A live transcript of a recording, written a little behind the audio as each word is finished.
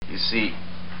see,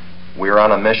 we're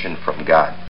on a mission from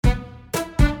God.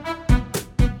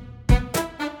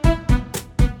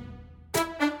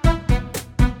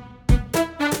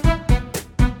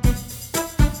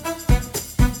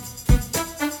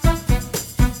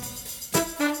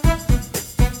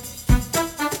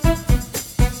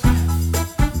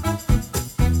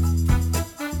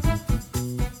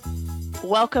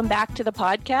 Welcome back to the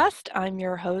podcast. I'm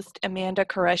your host, Amanda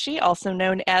Qureshi, also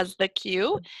known as The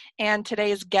Q. And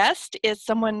today's guest is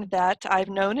someone that I've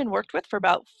known and worked with for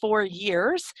about 4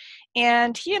 years.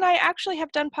 And he and I actually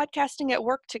have done podcasting at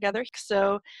work together.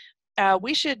 So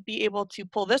we should be able to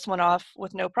pull this one off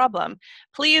with no problem.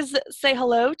 Please say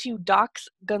hello to Dax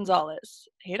Gonzalez.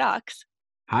 Hey, Dax.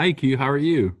 Hi, Q. How are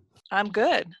you? I'm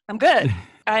good.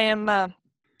 I'm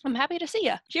happy to see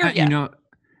you. Hear ya.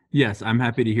 Yes, I'm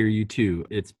happy to hear you too.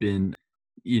 It's been,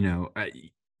 I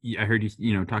heard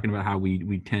you, talking about how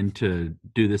we tend to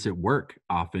do this at work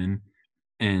often.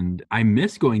 And I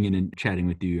miss going in and chatting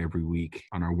with you every week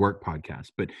on our work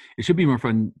podcast, but it should be more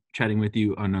fun chatting with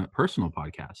you on a personal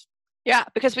podcast. Yeah,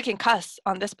 because we can cuss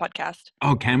on this podcast.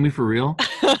 Oh, can we for real?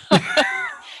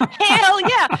 Hell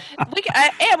yeah.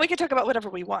 We can talk about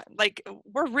whatever we want. Like,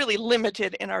 we're really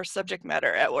limited in our subject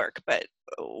matter at work, but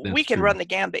we can run the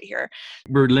gambit here.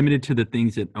 We're limited to the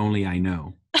things that only I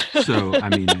know. So,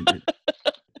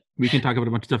 we can talk about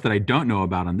a bunch of stuff that I don't know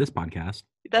about on this podcast.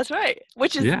 That's right.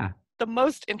 Which is the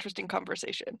most interesting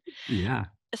conversation. Yeah.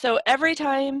 So every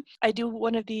time I do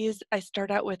one of these, I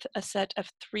start out with a set of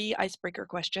 3 icebreaker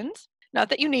questions. Not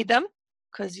that you need them,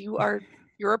 because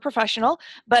you're a professional,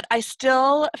 but I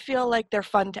still feel like they're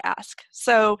fun to ask.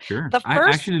 So sure.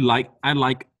 I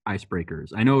like icebreakers.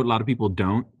 I know a lot of people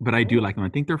don't, but I do like them. I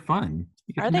think they're fun.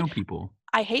 You get to know people.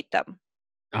 I hate them.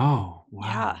 Oh,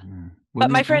 wow. Yeah.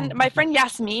 But my friend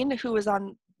Yasmin, who was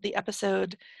on the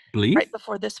episode right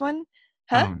before this one,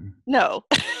 no,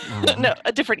 no,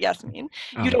 a different Yasmin.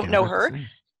 You don't know her.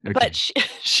 Okay. But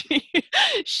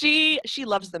she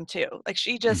loves them too. Like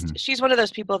she's one of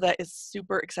those people that is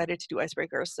super excited to do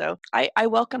icebreakers. So I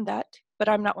welcome that, but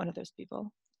I'm not one of those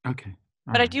people. Okay.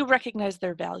 But I do recognize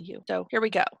their value. So here we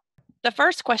go. The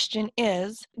first question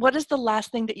is, what is the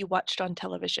last thing that you watched on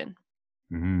television?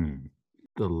 The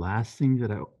last thing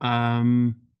that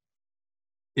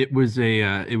it was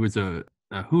a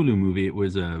Hulu movie. It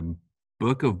was a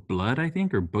Book of Blood, I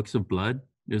think, or Books of Blood.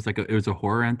 It was a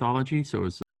horror anthology. So it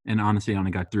was. And honestly, I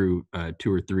only got through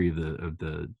 2 or 3 of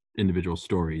the individual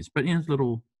stories, but it's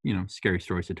little, scary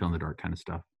stories to tell in the dark kind of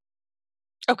stuff.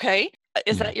 Okay,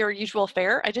 is that your usual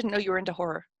fare? I didn't know you were into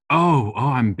horror. Oh,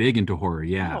 I'm big into horror.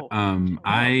 Yeah.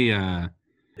 Wow.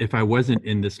 If I wasn't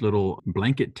in this little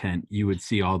blanket tent, you would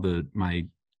see all my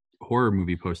horror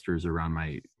movie posters around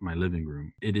my living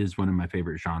room. It is one of my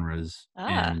favorite genres,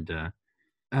 and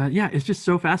it's just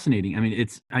so fascinating. I mean,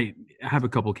 I have a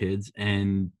couple kids,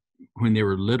 and when they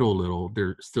were little,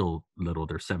 they're still little,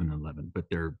 they're 7 and 11, but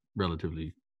they're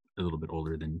relatively a little bit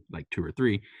older than like 2 or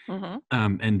 3.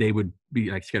 Mm-hmm. And they would be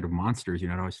like scared of monsters.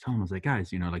 I'd always tell them, I was like,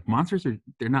 guys, like monsters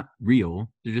they're not real.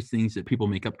 They're just things that people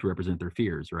make up to represent their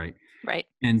fears. Right. Right.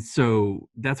 And so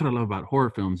that's what I love about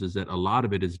horror films, is that a lot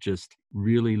of it is just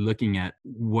really looking at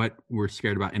what we're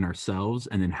scared about in ourselves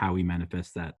and then how we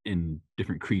manifest that in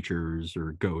different creatures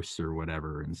or ghosts or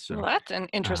whatever. And so that's an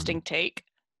interesting take.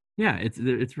 Yeah,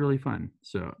 it's really fun.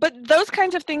 So, but those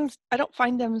kinds of things, I don't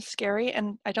find them scary,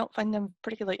 and I don't find them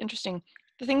particularly interesting.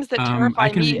 The things that terrify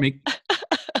me,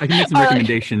 I can make some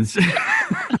recommendations.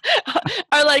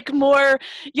 Are like more.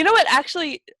 You know what?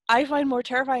 Actually, I find more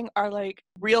terrifying are like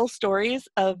real stories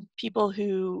of people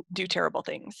who do terrible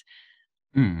things,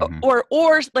 or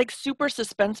like super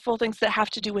suspenseful things that have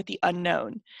to do with the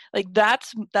unknown. Like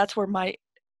that's where my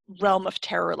realm of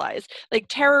terror lies. Like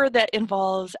terror that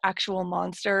involves actual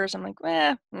monsters. I'm like,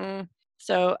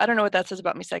 So I don't know what that says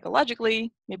about me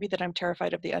psychologically. Maybe that I'm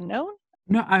terrified of the unknown.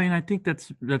 No, I mean, I think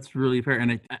that's really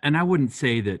fair. And I wouldn't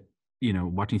say that,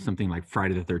 watching something like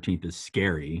Friday the 13th is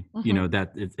scary,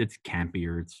 that it's campy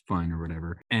or it's fun or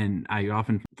whatever. And I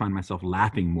often find myself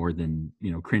laughing more than,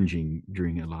 cringing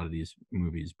during a lot of these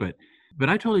movies. But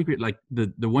I totally agree. Like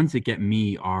the ones that get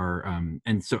me are,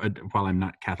 and so while I'm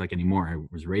not Catholic anymore, I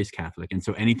was raised Catholic. And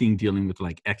so anything dealing with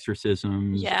like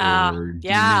exorcisms or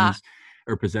demons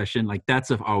or possession, like that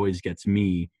stuff always gets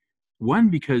me. One,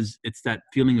 because it's that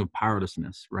feeling of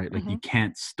powerlessness, right? Like you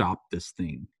can't stop this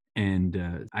thing.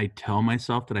 And I tell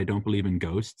myself that I don't believe in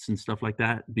ghosts and stuff like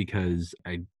that because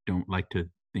I don't like to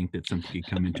think that somebody could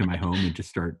come into my home and just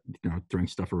start, throwing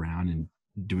stuff around and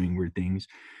doing weird things.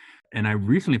 And I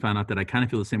recently found out that I kind of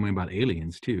feel the same way about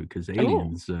aliens too, because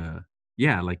aliens,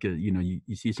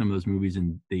 you see some of those movies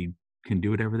and they can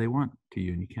do whatever they want to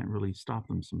you, and you can't really stop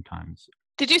them sometimes.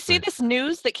 Did you see this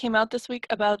news that came out this week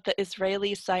about the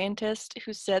Israeli scientist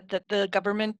who said that the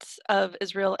governments of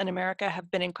Israel and America have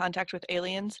been in contact with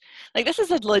aliens? Like, this is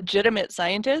a legitimate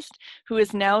scientist who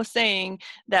is now saying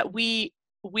that we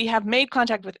have made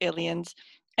contact with aliens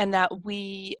and that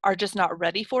we are just not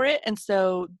ready for it. And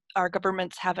so our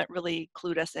governments haven't really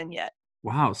clued us in yet.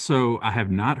 Wow. So I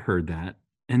have not heard that.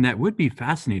 And that would be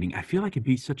fascinating. I feel like it'd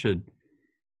be such a,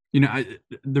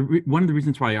 one of the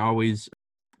reasons why I always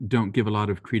don't give a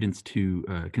lot of credence to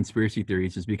conspiracy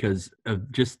theories is because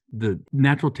of just the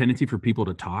natural tendency for people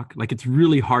to talk. Like, it's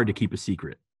really hard to keep a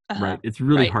secret, right? It's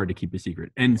really hard to keep a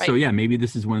secret. And so, yeah, maybe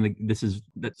this is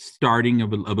the starting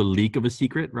of a leak of a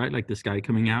secret, right? Like this guy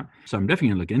coming out. So I'm definitely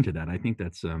gonna look into that. I think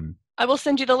that's, I will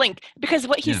send you the link, because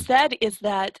what he said is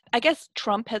that, I guess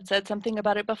Trump had said something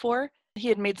about it before. He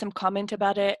had made some comment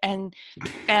about it, and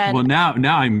well, now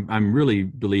I'm really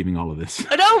believing all of this.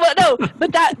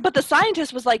 But the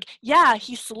scientist was like, yeah,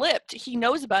 he slipped. He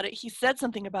knows about it. He said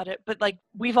something about it, but like,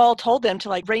 we've all told them to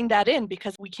like rein that in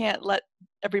because we can't let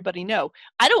everybody know.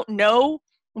 I don't know,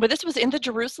 but this was in the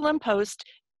Jerusalem Post,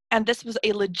 and this was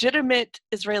a legitimate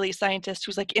Israeli scientist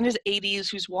who's like in his 80s,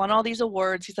 who's won all these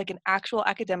awards. He's like an actual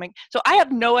academic. So I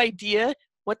have no idea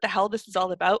what the hell this is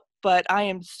all about, but I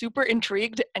am super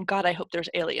intrigued, and God, I hope there's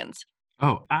aliens.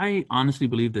 Oh, I honestly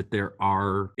believe that there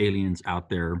are aliens out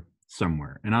there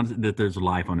somewhere, and that there's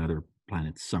life on other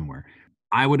planets somewhere.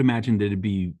 I would imagine that it'd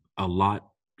be a lot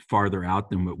farther out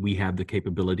than what we have the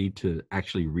capability to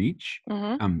actually reach,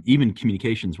 even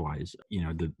communications wise.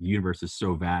 The universe is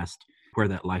so vast where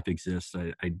that life exists.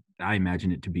 I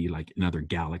imagine it to be like in other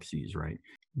galaxies, right?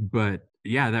 But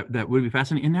yeah, that would be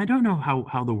fascinating. And I don't know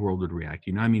how the world would react.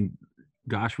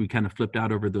 Gosh, we kind of flipped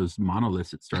out over those monoliths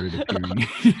that started appearing.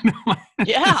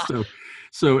 Yeah.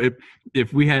 So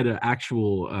if we had an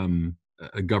actual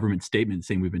a government statement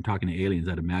saying we've been talking to aliens,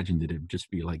 I'd imagine that it'd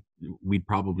just be like we'd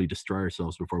probably destroy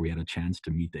ourselves before we had a chance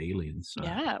to meet the aliens.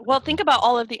 Yeah. Well, think about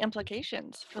all of the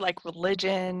implications for like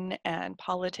religion and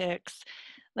politics.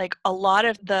 Like, a lot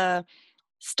of the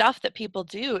stuff that people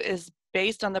do is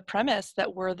based on the premise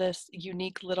that we're this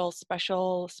unique little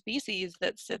special species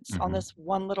that sits on this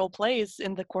one little place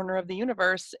in the corner of the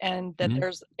universe, and that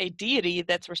there's a deity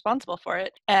that's responsible for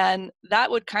it. And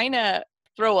that would kind of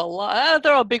throw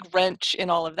a big wrench in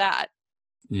all of that.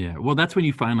 Yeah. Well, that's when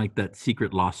you find like that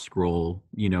secret lost scroll,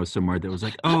 somewhere that was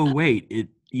like, oh, wait,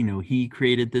 he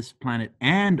created this planet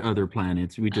and other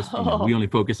planets. We just, we only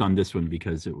focus on this one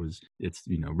because it's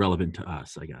relevant to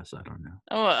us, I guess. I don't know.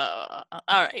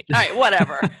 All right,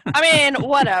 whatever. I mean,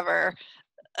 whatever.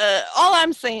 All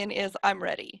I'm saying is I'm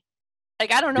ready.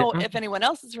 Like, I don't know if anyone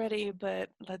else is ready, but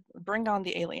let's bring on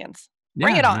the aliens.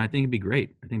 Bring it on. I think it'd be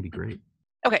great.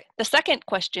 Okay, the second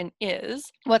question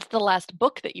is, what's the last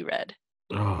book that you read?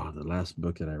 Oh, the last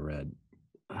book that I read.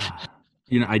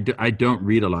 I don't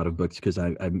read a lot of books because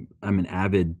I'm an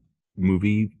avid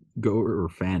movie goer or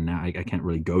fan now. I can't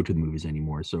really go to the movies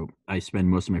anymore, so I spend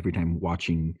most of my free time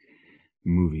watching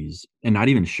movies, and not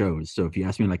even shows. So if you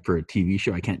ask me like for a TV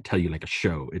show, I can't tell you like a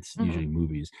show. It's usually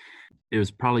movies. It was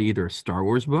probably either a Star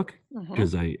Wars book,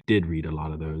 because I did read a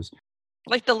lot of those.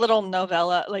 Like the little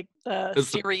novella, like the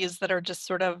series that are just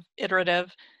sort of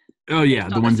iterative. Oh yeah,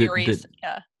 the ones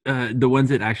the ones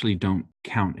that actually don't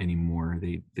count anymore.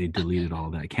 They deleted all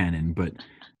that canon, but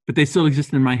they still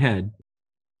exist in my head.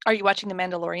 Are you watching The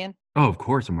Mandalorian? Oh, of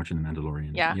course I'm watching The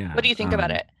Mandalorian. Yeah. What do you think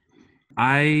about it?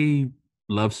 I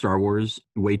love Star Wars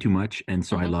way too much, and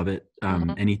so I love it.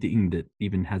 Anything that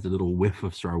even has a little whiff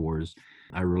of Star Wars,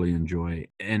 I really enjoy.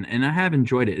 And I have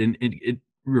enjoyed it. And it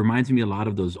reminds me a lot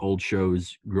of those old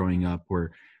shows growing up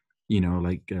where,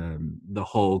 like the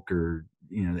Hulk or,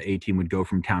 the A-Team would go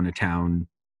from town to town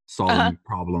solving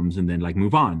problems and then like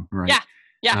move on, right?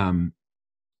 Yeah.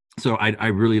 So I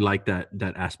really like that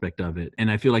aspect of it. And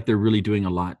I feel like they're really doing a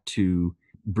lot to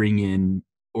bring in,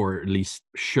 or at least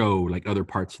show like other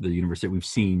parts of the universe that we've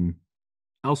seen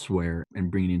elsewhere and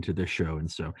bring it into this show.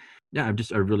 And so, yeah,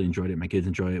 I really enjoyed it. My kids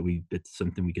enjoy it. It's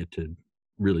something we get to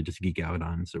really just geek out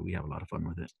on. So we have a lot of fun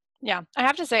with it. Yeah. I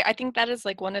have to say, I think that is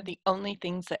like one of the only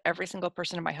things that every single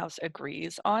person in my house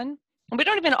agrees on. And we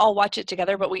don't even all watch it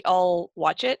together, but we all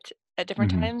watch it at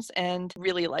different times and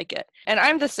really like it. And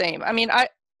I'm the same. I mean,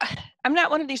 I'm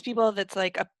not one of these people that's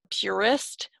like a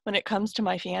purist when it comes to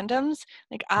my fandoms.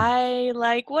 Like, I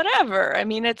like whatever. I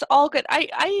mean, it's all good. I'm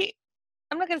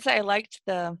not going to say I liked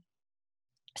the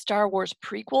Star Wars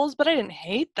prequels, but I didn't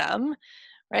hate them,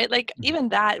 right? Like, even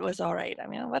that was all right. I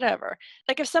mean, whatever.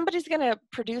 Like, if somebody's going to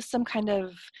produce some kind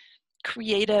of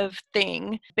creative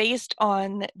thing based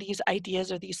on these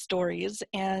ideas or these stories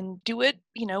and do it,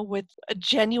 with a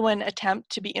genuine attempt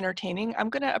to be entertaining, I'm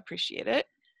going to appreciate it.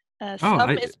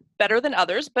 Some is better than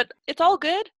others, but it's all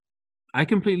good. I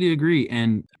completely agree.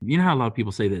 And you know how a lot of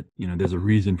people say that, there's a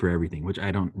reason for everything, which I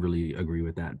don't really agree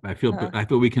with that. I feel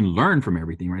we can learn from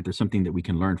everything, right? There's something that we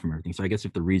can learn from everything. So I guess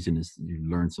if the reason is you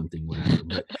learn something, whatever.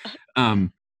 But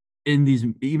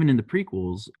even in the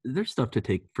prequels, there's stuff to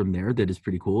take from there that is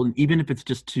pretty cool. And even if it's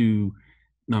just to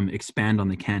expand on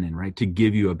the canon, right? To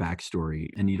give you a backstory,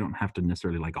 and you don't have to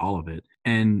necessarily like all of it.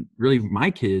 And really, my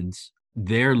kids,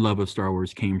 their love of Star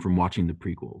Wars came from watching the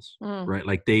prequels, right?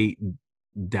 Like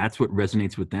that's what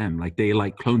resonates with them. Like they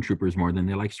like clone troopers more than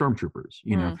they like stormtroopers,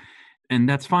 you know, and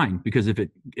that's fine, because if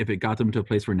it got them to a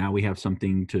place where now we have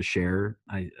something to share,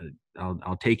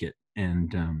 I'll take it,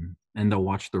 and they'll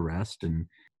watch the rest. And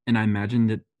I imagine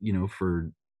that,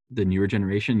 for the newer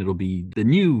generation, it'll be the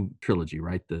new trilogy,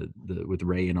 right? The with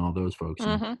Rey and all those folks.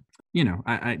 And,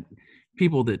 I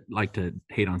people that like to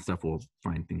hate on stuff will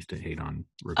find things to hate on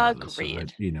regardless.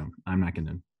 Agreed. So I'm not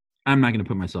gonna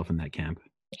put myself in that camp.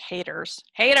 Haters.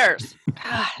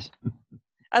 God.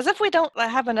 As if we don't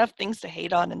have enough things to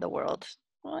hate on in the world.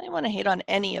 Well, I want to hate on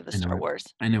any of the Star Wars.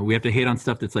 I know. We have to hate on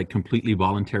stuff that's like completely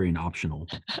voluntary and optional.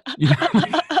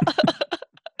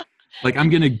 Like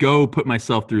I'm going to go put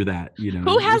myself through that,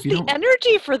 Who has the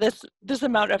energy for this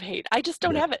amount of hate? I just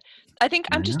don't have it. I think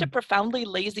I'm just a profoundly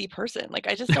lazy person. Like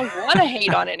I just don't want to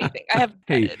hate on anything.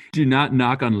 Hey, do not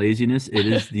knock on laziness. It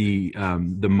is the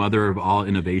mother of all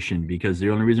innovation, because the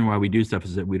only reason why we do stuff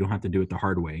is that we don't have to do it the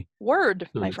hard way. Word,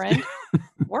 my friend.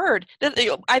 Word.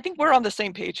 I think we're on the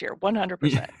same page here,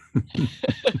 100%.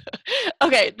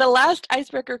 Okay, the last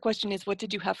icebreaker question is, what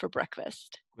did you have for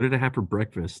breakfast? What did I have for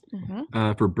breakfast?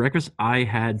 For breakfast, I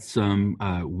had some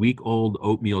week-old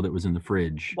oatmeal that was in the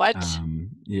fridge. What?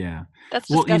 Yeah. That's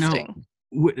disgusting.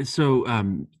 So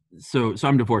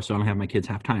I'm divorced, so I don't have my kids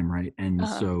half time, right? And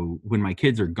so when my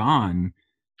kids are gone,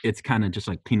 it's kind of just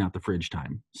like clean out the fridge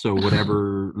time. So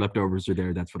whatever leftovers are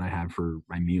there, that's what I have for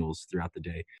my meals throughout the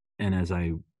day. And as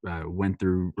I went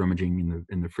through rummaging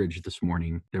in the fridge this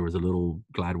morning, there was a little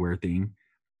Gladware thing,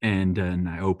 and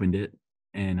I opened it,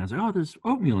 and I was like, "Oh, there's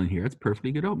oatmeal in here. It's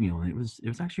perfectly good oatmeal." And it was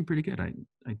actually pretty good. I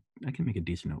can make a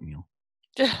decent oatmeal.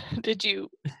 Did you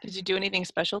do anything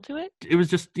special to it? It was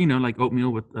just like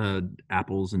oatmeal with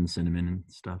apples and cinnamon and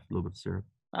stuff, a little bit of syrup.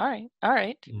 All right.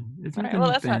 Yeah, it's All right. Well,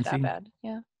 that's fancy. Not that bad.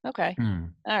 Yeah. Okay.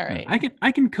 All right.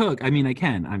 I can cook. I mean, I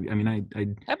can.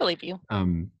 I believe you.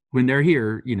 When they're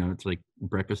here, it's like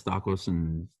breakfast tacos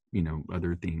and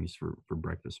other things for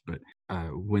breakfast. But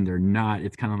when they're not,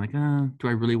 it's kind of like, do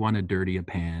I really want to dirty a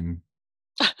pan?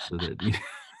 So that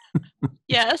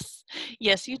Yes,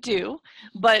 you do.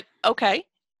 But okay,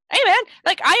 hey man,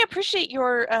 like I appreciate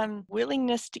your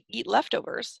willingness to eat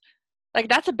leftovers. Like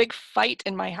that's a big fight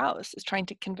in my house, is trying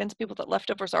to convince people that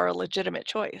leftovers are a legitimate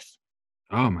choice.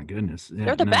 Oh my goodness, yeah,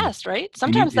 they're the best, right?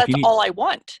 Sometimes that's all I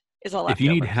want. Is a leftovers. If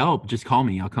you need help, just call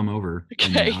me. I'll come over.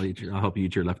 Okay. And I'll help you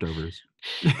eat your leftovers.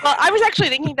 Well, I was actually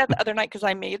thinking that the other night, because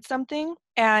I made something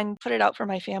and put it out for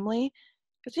my family.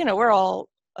 Because, we're all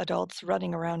adults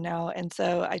running around now. And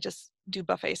so I just do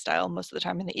buffet style most of the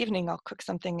time. In the evening, I'll cook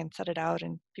something and set it out,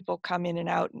 and people come in and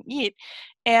out and eat.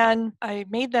 And I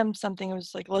made them something. It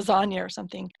was like lasagna or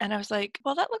something. And I was like,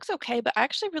 well, that looks okay, but I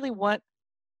actually really want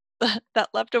that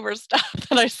leftover stuff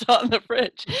that I saw in the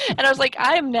fridge. And I was like,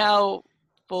 I am now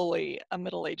fully a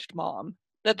middle-aged mom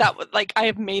that was like I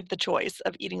have made the choice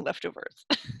of eating leftovers.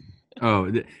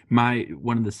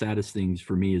 One of the saddest things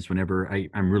for me is whenever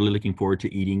I'm really looking forward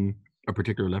to eating a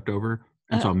particular leftover,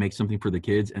 and so I'll make something for the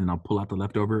kids, and then I'll pull out the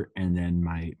leftover, and then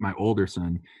my older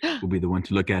son will be the one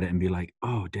to look at it and be like,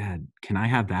 "Oh, Dad, can I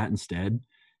have that instead?"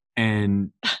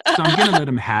 And so I'm gonna let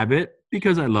him have it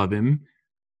because I love him,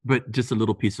 but just a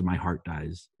little piece of my heart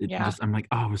dies. I'm like,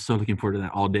 oh, I was so looking forward to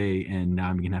that all day, and now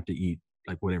I'm gonna have to eat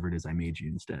like whatever it is I made you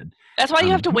instead. That's why you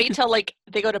have to wait till like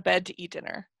they go to bed to eat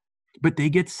dinner. But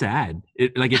they get sad.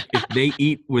 If they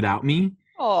eat without me,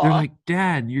 Aww. They're like,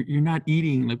 Dad, you're not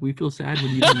eating. Like we feel sad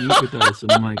when you don't eat with us.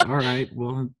 And I'm like, all right,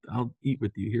 well, I'll eat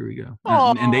with you. Here we go.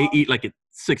 And they eat like at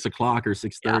 6 o'clock or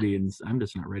 6:30, and I'm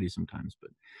just not ready sometimes. But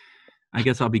I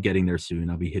guess I'll be getting there soon.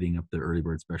 I'll be hitting up the early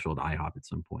bird special at IHOP at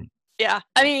some point. Yeah,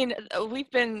 I mean, we've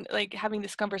been like having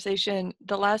this conversation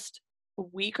the last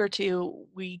week or two.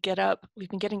 We've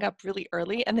been getting up really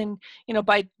early, and then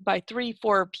by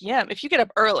 3-4 p.m. if you get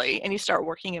up early and you start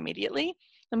working immediately,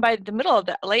 and by the middle of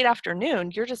the late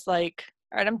afternoon you're just like,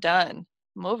 all right, I'm done,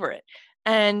 I'm over it.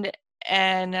 And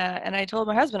I told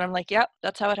my husband, I'm like, yep,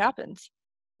 that's how it happens.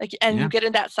 Like, and you get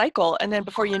in that cycle, and then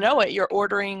before you know it, you're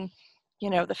ordering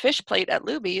the fish plate at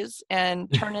Luby's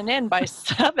and turning in by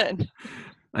 7.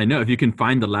 I know, if you can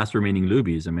find the last remaining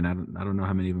Luby's. I mean, I don't know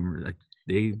how many of them are, like,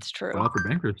 they It's true. filed for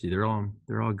bankruptcy. They're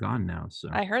all gone now. So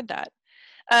I heard that.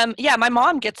 Yeah, my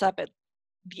mom gets up at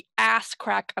the ass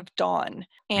crack of dawn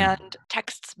and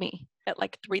texts me at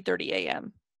like 3:30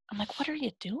 a.m. I'm like, what are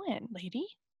you doing, lady?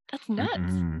 That's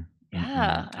nuts.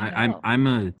 Yeah, I'm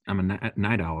a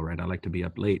night owl, right? I like to be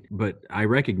up late, but I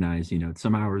recognize,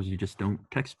 some hours you just don't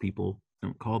text people,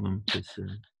 don't call them, because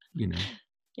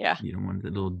yeah, you don't want the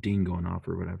little ding going off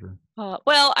or whatever.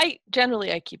 Well, I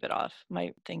keep it off.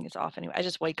 My thing is off anyway. I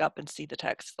just wake up and see the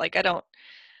text. Like I don't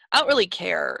really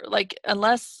care. Like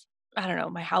unless I don't know,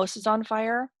 my house is on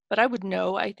fire, but I would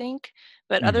know, I think.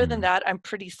 But other than that, I'm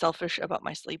pretty selfish about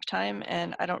my sleep time,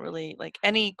 and I don't really like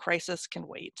any crisis can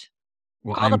wait.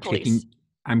 Well, Call the police.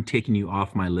 I'm taking you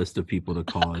off my list of people to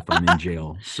call if I'm in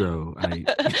jail. So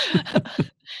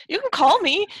You can call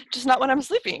me, just not when I'm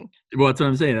sleeping. Well, that's what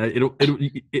I'm saying. It'll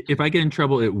if I get in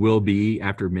trouble, it will be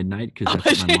after midnight, because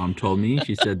that's what my mom told me.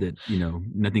 She said that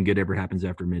nothing good ever happens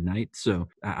after midnight. So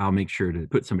I'll make sure to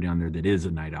put somebody on there that is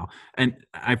a night owl. And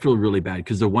I feel really bad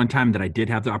because the one time that I did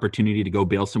have the opportunity to go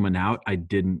bail someone out, I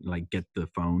didn't get the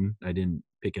phone. I didn't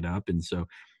pick it up, and so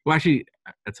actually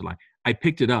that's a lie. I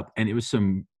picked it up, and it was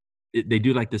they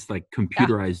do this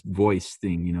computerized voice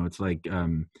thing. It's like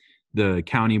the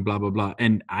county blah blah blah,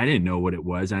 and I didn't know what it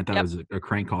was, and I thought it was a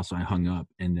crank call, so I hung up.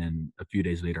 And then a few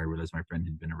days later I realized my friend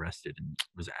had been arrested and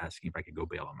was asking if I could go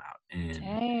bail him out. And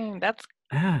dang, that's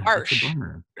harsh. It's a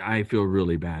bummer. I feel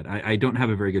really bad. I don't have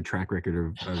a very good track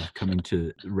record of coming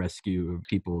to rescue of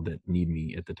people that need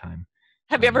me at the time.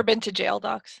 Have you ever been to jail,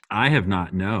 Dax? I have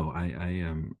not. No,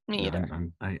 Me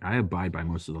either. I abide by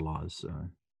most of the laws.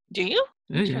 Do you?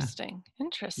 Interesting.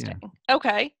 Yeah.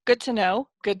 Okay. Good to know.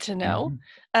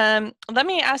 Let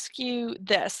me ask you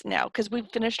this now, because we've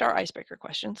finished our icebreaker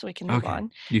question, so we can move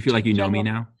on. Do you feel like you know me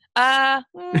now?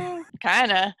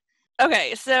 Kind of.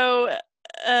 Okay. So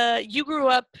you grew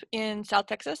up in South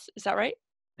Texas. Is that right?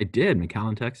 I did.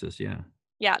 McAllen, Texas. Yeah.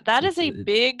 Yeah, that is a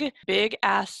big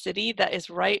ass city that is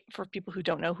right, for people who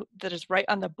don't know, that is right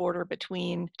on the border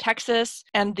between Texas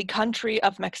and the country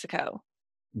of Mexico.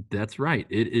 That's right.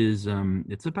 It is.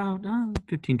 It's about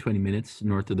 15, 20 minutes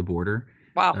north of the border.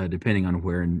 Wow. Depending on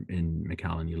where in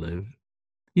McAllen you live.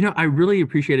 I really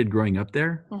appreciated growing up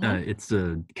there. It's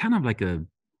a kind of like a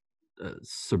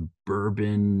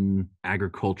suburban,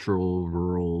 agricultural,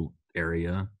 rural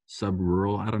area,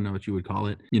 sub-rural. I don't know what you would call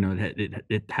it.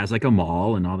 It has like a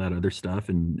mall and all that other stuff,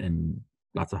 and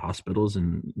lots of hospitals.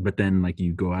 But then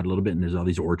you go out a little bit and there's all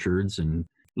these orchards, and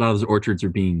a lot of those orchards are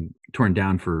being torn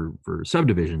down for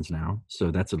subdivisions now.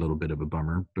 So that's a little bit of a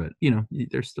bummer, but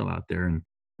they're still out there.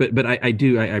 But I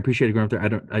appreciate growing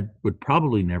up there. I would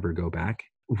probably never go back.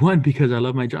 One, because I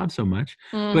love my job so much,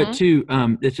 but two,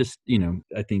 it's just,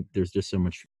 I think there's just so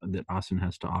much that Austin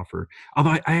has to offer.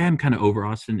 Although I am kind of over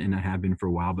Austin, and I have been for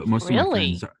a while, but most of my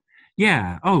friends are,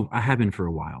 I have been for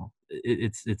a while.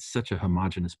 It's such a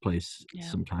homogenous place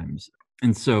sometimes.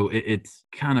 And so it's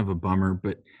kind of a bummer,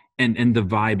 but and the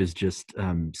vibe is just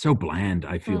so bland,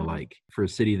 I feel like, for a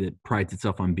city that prides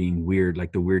itself on being weird.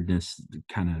 Like the weirdness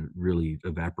kind of really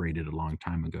evaporated a long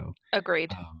time ago.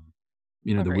 Agreed.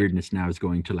 The weirdness now is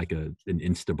going to an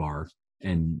Instabar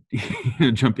and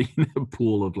jumping in a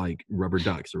pool of rubber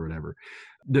ducks or whatever.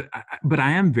 But I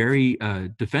am very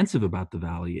defensive about the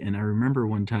Valley. And I remember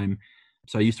one time,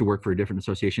 so I used to work for a different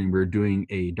association. We were doing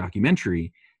a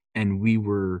documentary, and we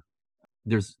were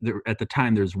at the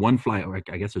time there's one flyover.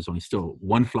 I guess there's only still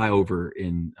one flyover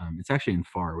in it's actually in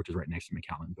Pharr, which is right next to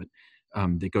McAllen, but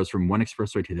that goes from one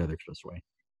expressway to the other expressway.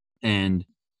 And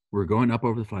we're going up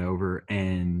over the flyover,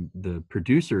 and the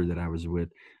producer that I was with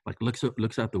looks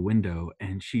out the window,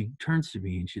 and she turns to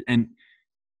me, and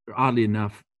oddly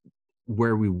enough,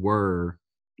 where we were,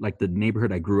 the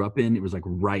neighborhood I grew up in, it was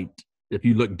right. If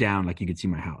you look down, you could see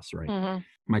my house, right?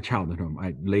 My childhood home.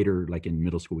 I later, in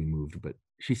middle school, we moved, but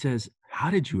she says, "How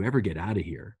did you ever get out of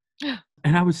here?"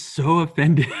 And I was so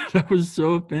offended. At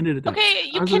that. Okay,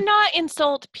 you cannot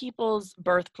insult people's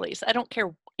birthplace. I don't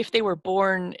care if they were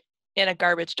born in a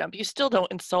garbage dump. You still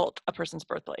don't insult a person's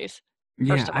birthplace.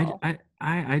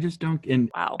 I just don't. And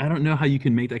wow. I don't know how you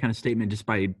can make that kind of statement just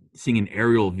by seeing an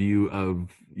aerial view of,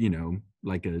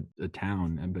 a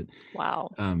town. But wow.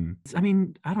 I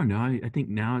mean, I don't know. I think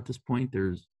now at this point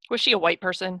was she a white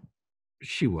person?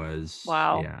 She was.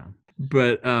 Wow. Yeah.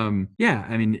 But I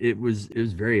mean, it was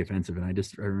very offensive. And I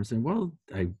remember saying, well,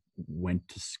 I went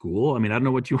to school. I mean, I don't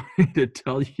know what you want me to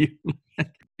tell you.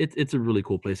 It's a really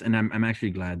cool place. And I'm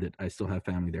actually glad that I still have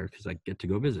family there, because I get to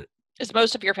go visit. Is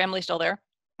most of your family still there?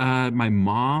 My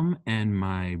mom and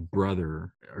my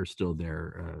brother are still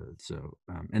there.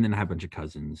 And then I have a bunch of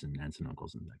cousins and aunts and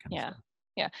uncles and that kind of Yeah. stuff.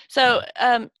 Yeah. So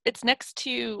it's next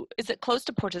to, is it close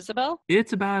to Port Isabel?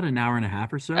 It's about an hour and a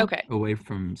half or so Okay. away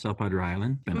from South Padre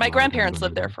Island. My grandparents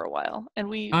lived there for a while, and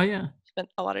we Oh, yeah. spent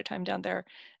a lot of time down there.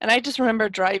 And I just remember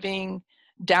driving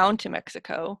down to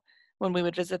Mexico when we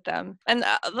would visit them. And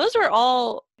those are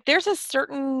all, there's a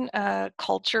certain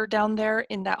culture down there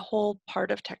in that whole part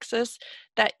of Texas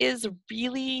that is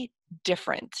really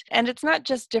different. And it's not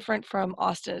just different from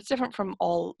Austin, it's different from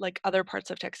all like other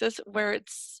parts of Texas where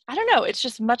it's, I don't know, it's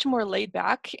just much more laid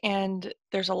back, and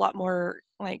there's a lot more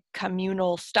like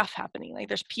communal stuff happening. Like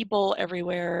there's people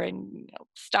everywhere, and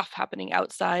stuff happening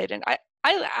outside. And I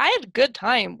had a good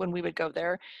time when we would go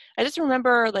there. I just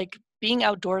remember like being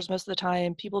outdoors most of the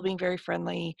time, people being very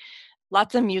friendly,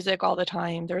 lots of music all the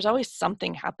time. There's always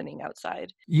something happening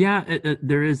outside. Yeah,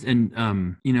 there is. And,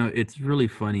 it's really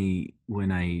funny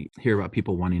when I hear about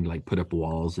people wanting to like put up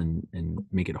walls and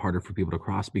make it harder for people to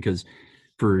cross, because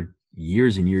for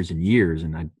years and years and years,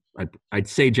 and I'd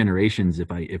say generations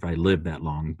if I lived that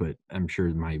long, but I'm sure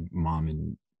my mom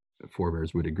and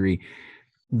forebears would agree,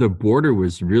 the border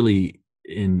was really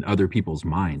in other people's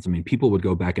minds. I mean, people would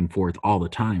go back and forth all the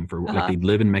time for like they'd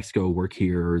live in Mexico, work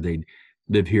here, or they'd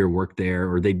live here, work there,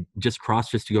 or they just cross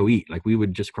just to go eat. Like we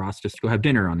would just cross just to go have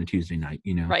dinner on a Tuesday night,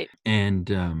 Right.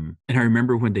 And I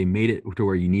remember when they made it to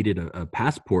where you needed a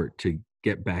passport to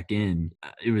get back in.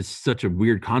 It was such a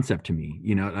weird concept to me,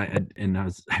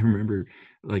 I remember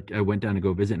like I went down to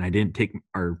go visit and I didn't take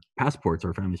our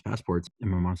family's passports.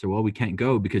 And my mom said, well, we can't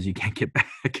go because you can't get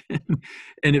back.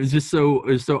 And it was so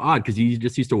odd because you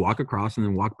just used to walk across and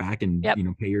then walk back and,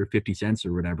 pay your 50 cents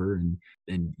or whatever.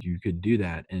 And you could do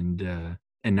that. And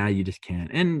now you just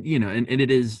can't. And, and it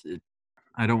is,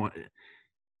 I don't want,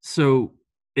 so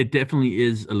it definitely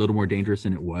is a little more dangerous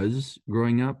than it was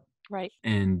growing up. Right.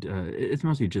 And it's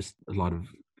mostly just a lot of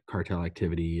cartel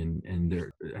activity, and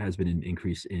there has been an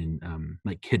increase in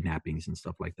like kidnappings and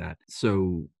stuff like that.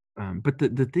 So, but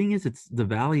the thing is,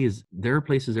 there are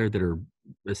places there that are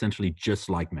essentially just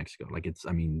like Mexico. Like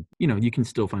you can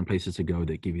still find places to go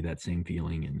that give you that same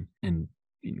feeling and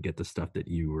you can get the stuff that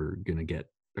you were going to get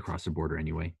across the border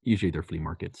anyway. Usually they're flea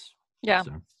markets. Yeah.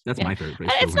 So that's my favorite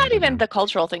place. It's not even the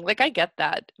cultural thing. Like I get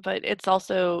that, but it's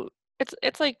also,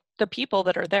 it's like the people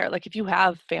that are there. Like if you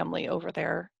have family over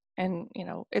there and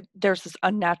there's this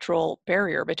unnatural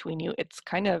barrier between you, it's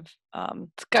kind of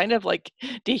like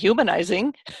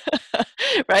dehumanizing,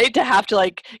 right? To have to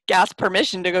like ask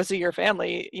permission to go see your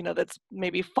family, that's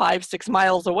maybe 5-6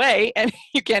 miles away and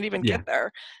you can't even get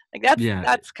there. Like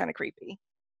that's kind of creepy.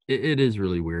 It is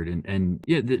really weird. And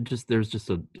there's just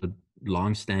a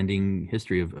long-standing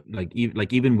history of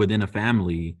even within a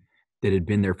family that had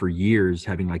been there for years,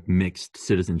 having like mixed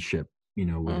citizenship,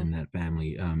 within that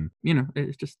family.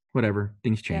 It's just whatever,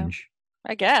 things change.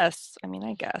 I guess,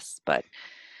 but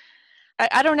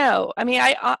I don't know. I mean,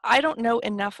 I don't know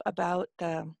enough about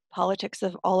the politics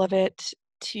of all of it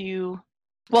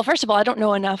well, first of all, I don't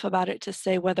know enough about it to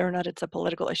say whether or not it's a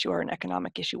political issue or an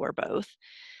economic issue or both.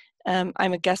 I'm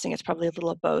guessing it's probably a little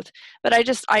of both, but I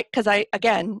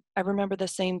remember the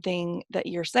same thing that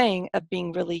you're saying of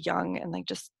being really young and like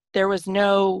just there was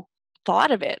no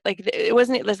thought of it. Like it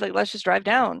wasn't. Let's let's just drive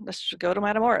down. Let's just go to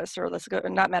Matamoros, or let's go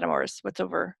not Matamoros. What's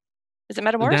over? Is it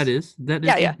Matamoros? That is.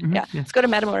 Yeah. Let's go to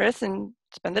Matamoros and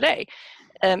spend the day.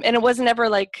 And it wasn't ever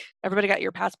like everybody got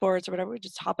your passports or whatever. We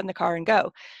just hop in the car and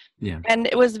go. Yeah. And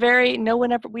it was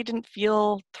we didn't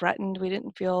feel threatened. It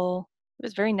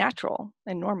was very natural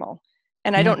and normal.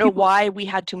 And I don't know why we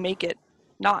had to make it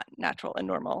not natural and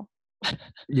normal.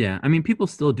 Yeah. I mean, people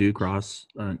still do cross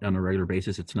on a regular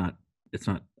basis. It's not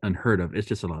unheard of. It's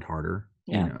just a lot harder.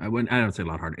 Yeah. I don't say a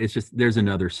lot harder. It's just, there's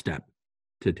another step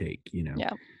to take, Yeah.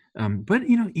 But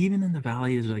even in the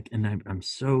valley is like, and I'm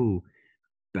so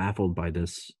baffled by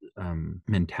this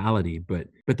mentality, but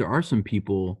there are some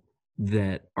people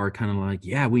that are kind of like,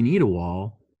 yeah, we need a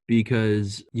wall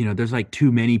because, there's like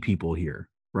too many people here,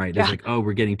 right? There's like, oh,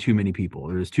 we're getting too many people.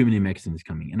 There's too many Mexicans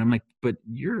coming. And I'm like, but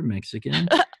you're Mexican.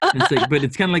 And it's like, but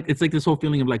it's kind of like, it's like this whole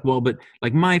feeling of like, well, but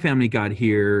like my family got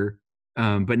here,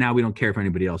 but now we don't care if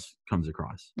anybody else comes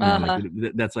across. Like,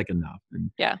 that's like enough. And,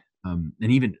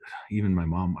 and even my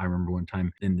mom, I remember one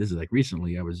time, and this is like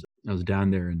recently, I was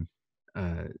down there and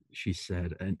she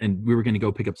said, and we were going to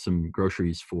go pick up some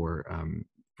groceries for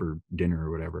dinner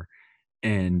or whatever.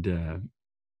 And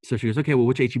so she goes, okay, well,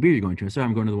 which HEB are you going to? I said,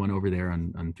 I'm going to the one over there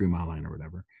on 3 Mile Line or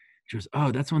whatever. She goes,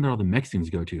 oh, that's the one that all the Mexicans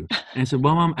go to. And I said,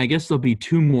 well, Mom, I guess there'll be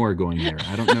 2 more going there.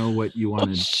 I don't know what you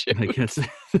wanted. I guess.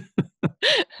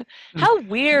 How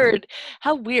weird.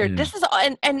 How weird. Yeah. This is,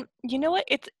 and you know what?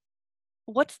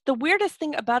 What's the weirdest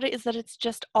thing about it is that it's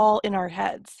just all in our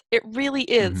heads. It really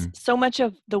is. So much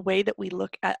of the way that we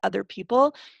look at other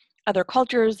people, other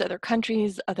cultures, other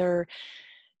countries, other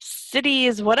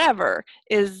cities, whatever,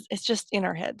 it's just in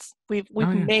our heads. We've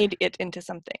made it into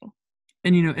something.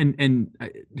 And and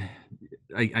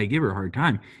I give her a hard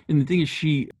time. And the thing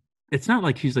is, it's not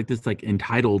like she's like this like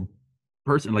entitled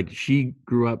person. Like she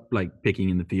grew up like picking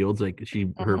in the fields. Like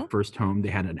her first home, they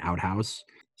had an outhouse.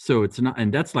 So it's not,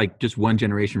 and that's like just one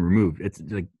generation removed. It's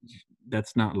like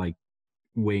that's not like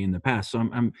way in the past. So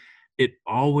it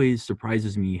always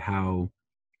surprises me how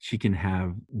she can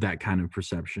have that kind of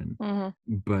perception.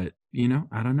 But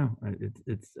I don't know.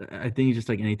 I think it's just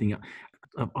like anything else.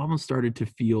 I've almost started to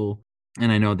feel,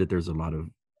 and I know that there's a lot of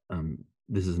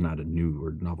this is not a new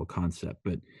or novel concept,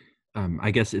 but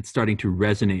I guess it's starting to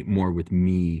resonate more with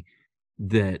me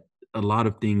that a lot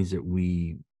of things that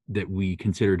we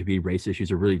consider to be race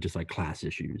issues are really just like class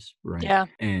issues, right? Yeah.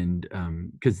 And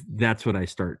because that's what I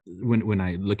start when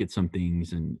I look at some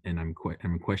things and I'm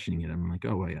questioning it. I'm like,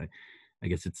 oh, I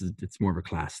guess it's more of a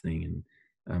class thing,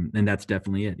 and that's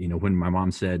definitely it. When my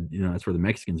mom said, that's where the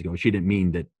Mexicans go, she didn't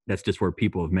mean that that's just where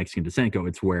people of Mexican descent go.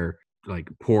 It's where like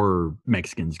poor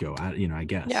Mexicans go. I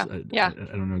guess. Yeah.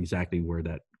 I don't know exactly where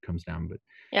that comes down, but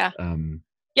yeah.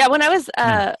 Yeah, when I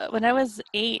was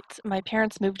 8, my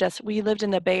parents moved us. We lived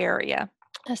in the Bay Area,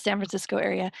 the San Francisco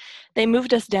area. They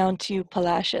moved us down to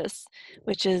Palacios,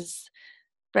 which is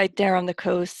right there on the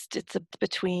coast. It's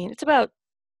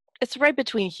right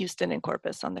between Houston and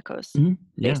Corpus on the coast.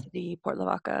 Bay City, Port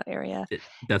Lavaca area.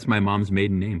 That's my mom's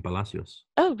maiden name, Palacios.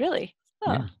 Oh, really?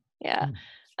 Oh, yeah.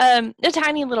 A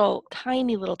tiny little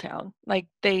town. Like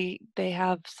they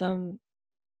have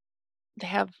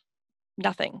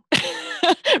nothing.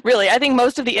 Really, I think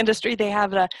most of the industry, they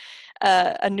have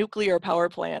a nuclear power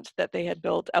plant that they had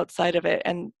built outside of it,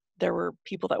 and there were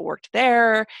people that worked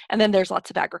there, and then there's lots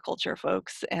of agriculture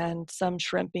folks and some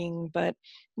shrimping, but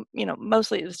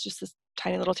mostly it was just this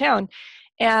tiny little town.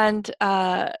 And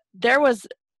there was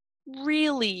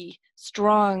really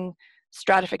strong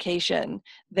stratification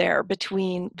there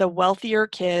between the wealthier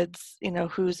kids,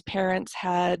 whose parents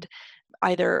had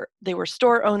either they were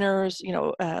store owners,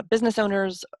 business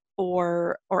owners,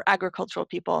 or agricultural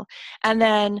people, and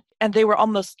they were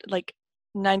almost like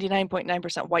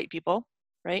 99.9% white people,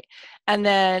 right? And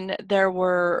then there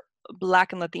were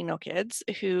Black and Latino kids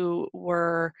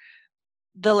the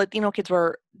Latino kids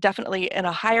were definitely in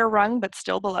a higher rung, but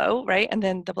still below, right? And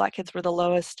then the Black kids were the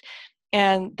lowest.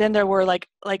 And then there were like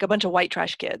a bunch of white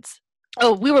trash kids.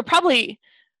 Oh, we were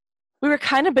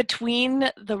kind of between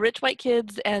the rich white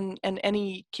kids and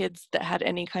any kids that had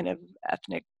any kind of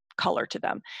ethnic color to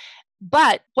them.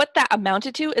 But what that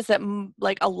amounted to is that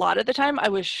like a lot of the time I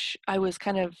was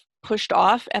kind of pushed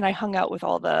off, and I hung out with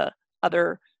all the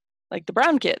other, like the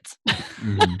brown kids,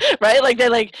 right?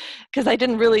 Like because I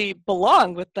didn't really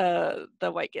belong with the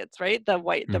white kids, right? The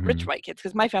rich white kids,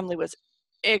 because my family was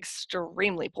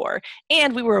extremely poor,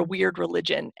 and we were a weird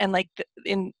religion, and like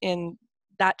in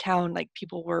that town, like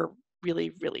people were really,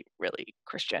 really, really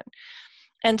Christian.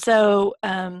 And so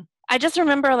I just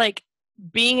remember like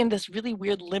being in this really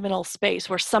weird liminal space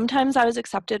where sometimes I was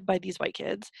accepted by these white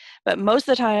kids, but most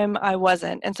of the time I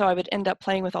wasn't. And so I would end up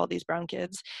playing with all these brown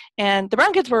kids. And the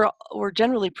brown kids were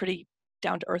generally pretty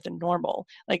down to earth and normal.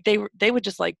 Like they would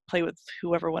just like play with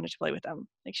whoever wanted to play with them.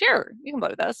 Like, sure, you can play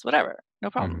with us, whatever,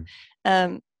 no problem.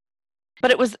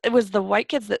 But it was the white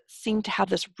kids that seemed to have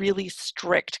this really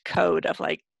strict code of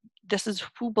like, this is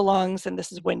who belongs and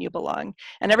this is when you belong.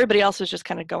 And everybody else was just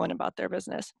kind of going about their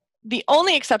business. The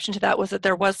only exception to that was that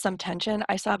there was some tension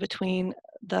I saw between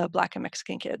the Black and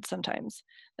Mexican kids sometimes.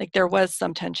 Like there was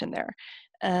some tension there.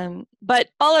 But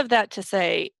all of that to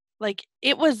say, like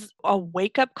it was a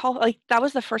wake-up call. Like that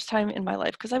was the first time in my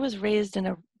life, because I was raised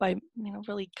by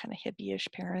really kind of hippie-ish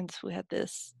parents who had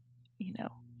this,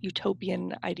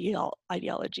 utopian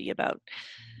ideology about,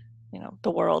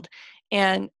 the world.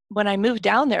 And when I moved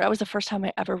down there, that was the first time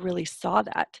I ever really saw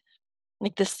that.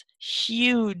 Like this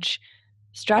huge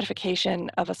stratification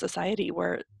of a society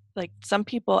where like some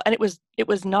people, and it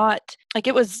was not like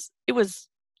it was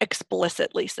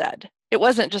explicitly said. It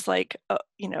wasn't just like,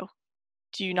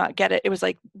 do you not get it? It was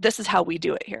like, this is how we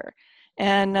do it here.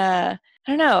 And I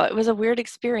don't know, it was a weird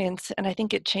experience, and I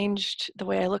think it changed the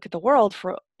way I look at the world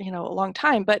for a long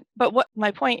time. But what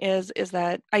my point is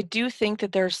that I do think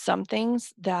that there's some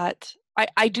things that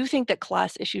I do think that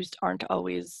class issues aren't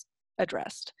always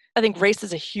addressed. I think race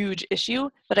is a huge issue,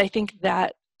 but I think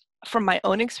that from my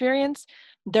own experience,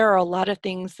 there are a lot of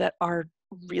things that are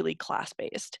really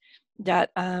class-based that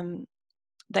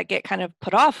that get kind of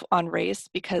put off on race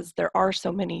because there are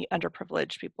so many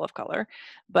underprivileged people of color.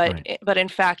 But Right. but in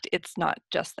fact, it's not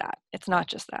just that. It's not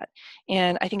just that.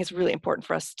 And I think it's really important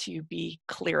for us to be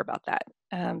clear about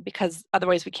that, because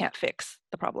otherwise we can't fix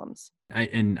the problems.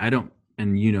 I don't,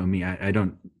 and you know me, I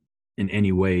don't in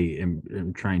any way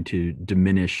am trying to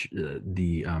diminish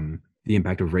the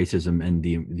impact of racism and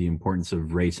the importance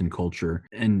of race and culture.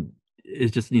 And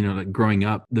it's just, you know, like growing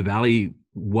up, the Valley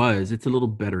it's a little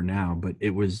better now, but it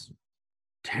was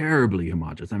terribly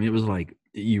homogenous. I mean, it was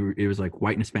like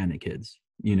white and Hispanic kids,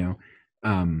 you know.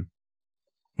 And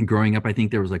growing up, I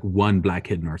think there was like one black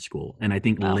kid in our school. And I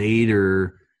think Wow.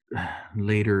 later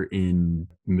in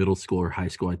middle school or high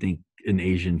school, I think an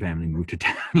Asian family moved to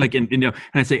town. Like, and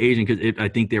I say Asian because I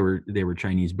think they were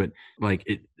Chinese, but like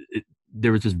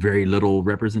there was just very little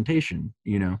representation,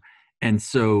 you know. And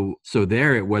so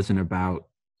there, it wasn't about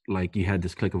like you had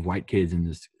this clique of white kids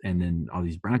and then all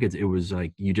these brown kids. It was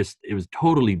like it was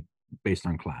totally based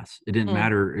on class. It didn't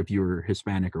matter if you were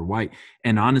Hispanic or white.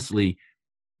 And honestly,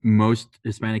 most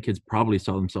Hispanic kids probably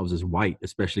saw themselves as white,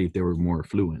 especially if they were more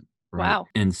affluent. Right. Wow.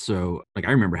 And so like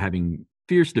I remember having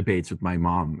fierce debates with my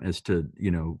mom as to,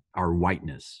 you know, our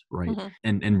whiteness. Right.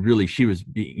 And really she was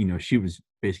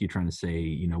basically trying to say,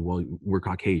 you know, well, we're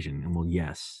Caucasian, and well,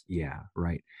 yes. Yeah.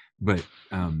 Right. But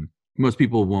most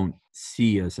people won't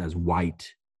see us as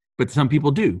white, but some people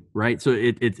do. Right. So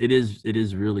it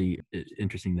is really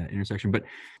interesting, that intersection. But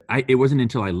it wasn't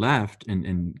until I left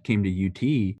and came to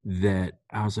UT that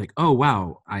I was like, oh,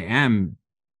 wow, I am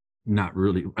not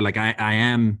really like, I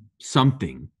am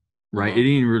something, right? It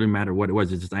didn't really matter what it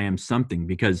was. It's just, I am something,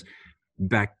 because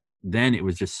back then it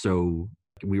was just so,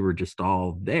 we were just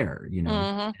all there, you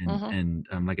know, and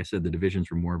like I said, the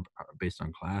divisions were more based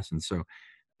on class. And so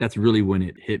that's really when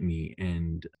it hit me.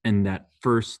 And that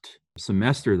first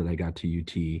semester that I got to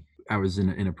UT, I was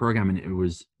in a program, and it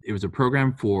was a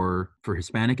program for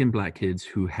Hispanic and Black kids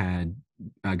who had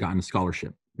gotten a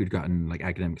scholarship, who'd gotten like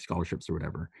academic scholarships or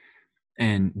whatever.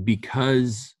 And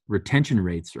because retention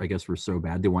rates, I guess, were so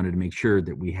bad, they wanted to make sure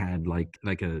that we had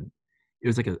it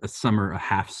was like a summer, a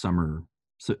half summer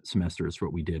semester is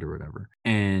what we did or whatever.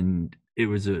 And it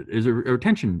was a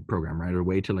retention program, right? A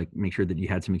way to like make sure that you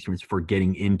had some experience for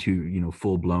getting into, you know,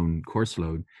 full blown course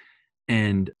load.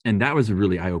 And that was a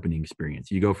really eye-opening experience.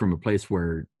 You go from a place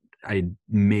where I'd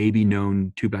maybe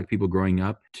known 2 Black people growing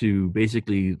up to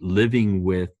basically living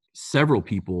with several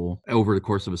people over the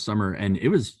course of a summer. And it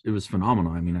was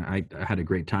phenomenal. I mean, I had a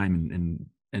great time,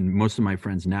 and most of my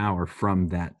friends now are from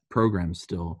that program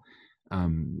still.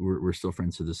 We're still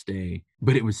friends to this day.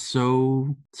 But it was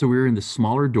so we were in the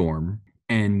smaller dorm,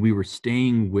 and we were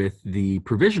staying with the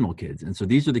provisional kids. And so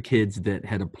these are the kids that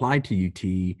had applied to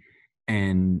UT,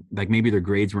 and like maybe their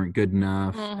grades weren't good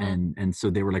enough, and so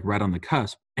they were like right on the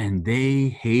cusp, and they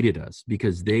hated us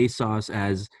because they saw us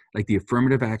as like the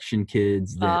affirmative action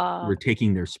kids that were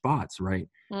taking their spots, right?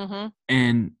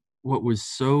 And what was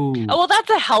so well, that's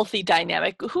a healthy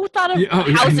dynamic. Who thought of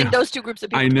housing those two groups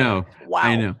of people? I know. Wow.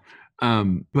 I know.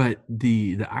 But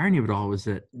the irony of it all was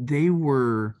that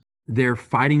they're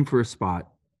fighting for a spot.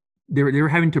 They were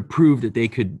having to prove that they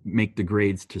could make the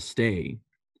grades to stay.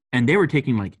 And they were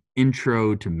taking like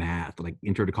intro to math, like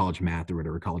intro to college math or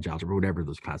whatever, college algebra, whatever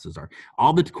those classes are.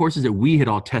 All the courses that we had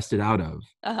all tested out of,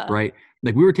 right?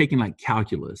 Like we were taking like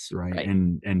calculus, right?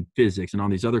 And physics and all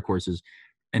these other courses.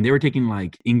 And they were taking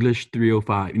like English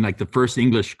 305, like the first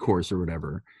English course or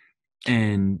whatever.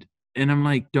 And I'm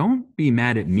like, don't be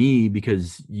mad at me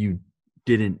because you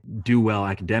didn't do well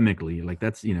academically. Like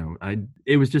that's, you know,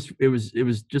 it was just one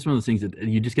of those things that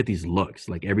you just get these looks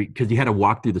like because you had to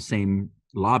walk through the same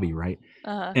lobby, right?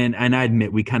 And I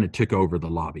admit we kind of took over the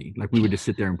lobby. Like we would just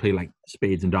sit there and play like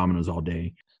spades and dominoes all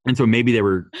day. And so maybe they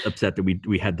were upset that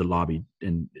we had the lobby,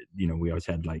 and you know, we always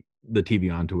had like the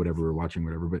TV on to whatever we were watching,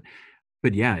 whatever.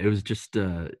 But yeah, it was just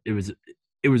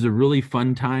it was a really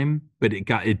fun time, but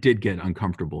it did get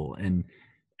uncomfortable. And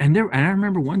I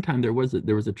remember one time there was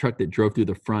a truck that drove through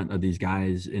the front of these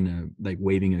guys in a like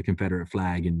waving a Confederate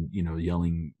flag and, you know,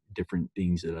 yelling different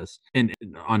things at us. And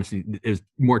honestly, it was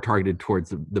more targeted towards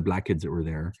the Black kids that were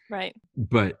there. Right.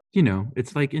 But, you know,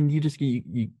 it's like, and you just,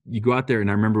 you go out there, and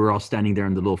I remember we're all standing there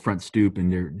on the little front stoop,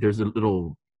 and there's a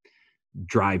little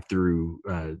drive through,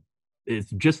 it's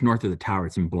just north of the tower.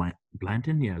 It's in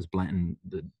Blanton. Yeah, it's Blanton,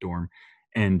 the dorm.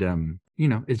 And, you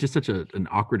know, it's just such an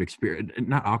awkward experience.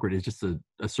 Not awkward. It's just a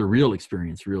surreal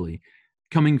experience, really,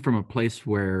 coming from a place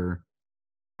where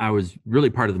I was really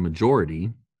part of the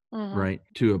majority, right,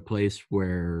 to a place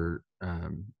where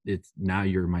it's now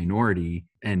you're a minority,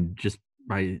 and just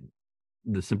by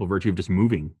the simple virtue of just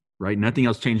moving, right? Nothing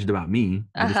else changed about me.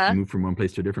 I just Uh-huh. moved from one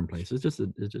place to a different place. It's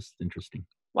just interesting.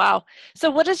 Wow.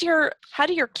 So how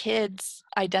do your kids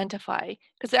identify?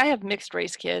 Because I have mixed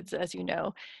race kids, as you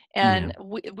know, and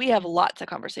we have lots of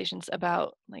conversations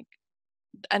about like,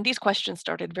 and these questions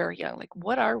started very young, like,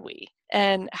 what are we?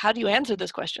 And how do you answer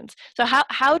those questions? So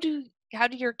how do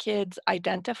your kids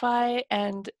identify,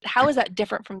 and how is that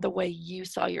different from the way you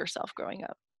saw yourself growing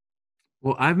up?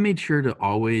 Well, I've made sure to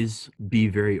always be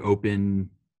very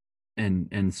open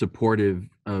and supportive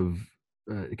of,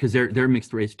 because they're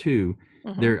mixed race too.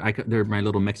 Mm-hmm. They're my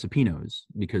little Mexipinos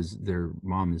because their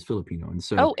mom is Filipino, and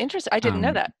so Oh, interesting. I didn't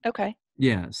know that. Okay.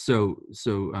 yeah, so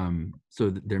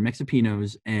they're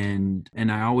Mexipinos, and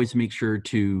I always make sure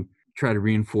to try to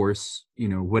reinforce,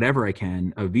 whatever I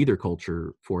can of either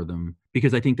culture for them,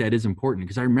 because I think that is important.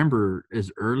 Because I remember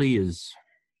as early as,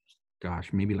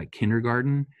 gosh, maybe like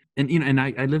kindergarten, and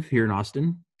I live here in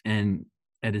Austin, and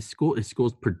at his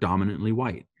school's predominantly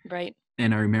white. Right.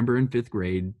 And I remember in 5th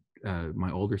grade,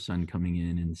 my older son coming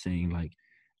in and saying like,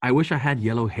 I wish I had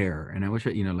yellow hair, and I wish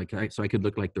so I could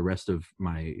look like the rest of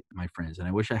my friends, and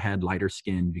I wish I had lighter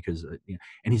skin because,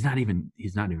 and he's not even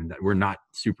that, we're not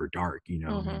super dark,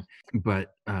 Mm-hmm.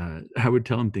 but I would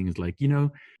tell him things like,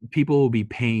 people will be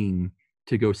paying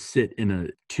to go sit in a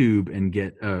tube and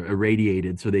get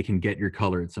irradiated so they can get your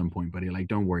color at some point, buddy. Like,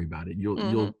 don't worry about it.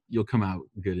 You'll come out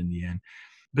good in the end.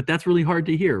 But that's really hard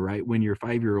to hear, right? When your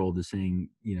 5-year-old is saying,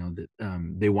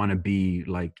 that they want to be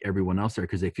like everyone else there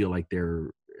because they feel like they're,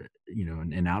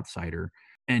 an outsider.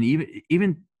 And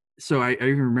even so, I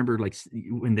even remember like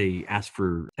when they asked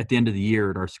for, at the end of the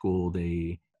year at our school,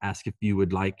 they ask if you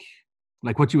would like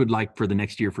what you would like for the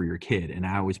next year for your kid. And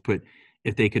I always put,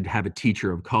 if they could have a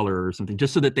teacher of color or something,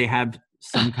 just so that they have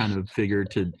some kind of figure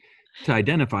to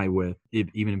identify with,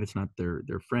 even if it's not their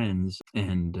friends.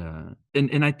 And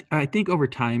I think over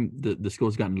time the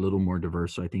school's gotten a little more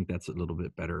diverse, so I think that's a little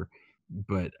bit better.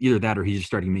 But either that, or he's just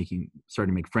starting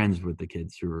to make friends with the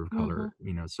kids who are of color.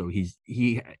 Mm-hmm. So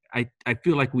I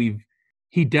feel like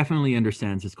he definitely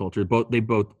understands his culture. They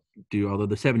both do, although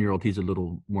the 7-year-old, he's a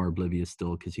little more oblivious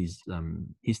still, because he's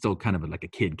still kind of like a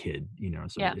kid,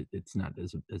 so Yeah. it's not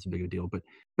as big a deal.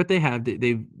 But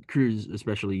they've Cruz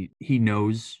especially, he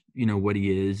knows what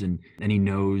he is, and he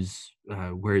knows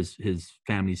where his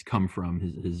family's come from,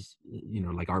 his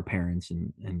like our parents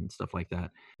and stuff like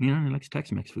that. He likes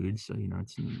Tex-Mex food, so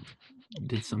it's, you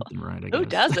did something right, I guess. Who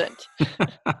doesn't? That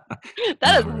No,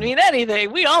 doesn't right. mean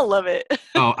anything. We all love it.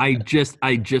 Oh, I just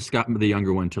got the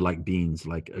younger one to like beans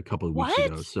like a couple of weeks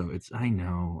What? ago. So I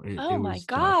know it Oh my was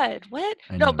tough. God. What?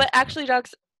 I No, know but it's tough. actually,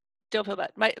 dogs, don't feel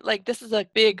bad. This is a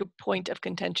big point of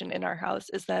contention in our house,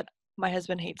 is that my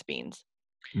husband hates beans.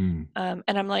 And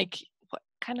I'm like, what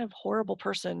kind of horrible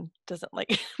person doesn't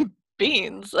like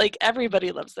beans? Like,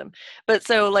 everybody loves them. But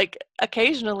so like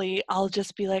occasionally I'll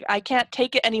just be like, I can't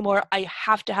take it anymore. I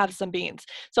have to have some beans.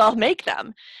 So I'll make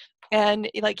them. And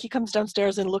like he comes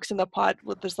downstairs and looks in the pot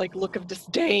with this like look of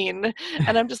disdain.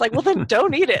 And I'm just like, well, then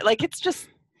don't eat it. Like, it's just,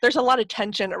 there's a lot of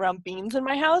tension around beans in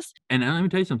my house. And let me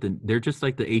tell you something. They're just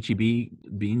like the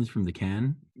HEB beans from the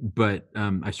can, but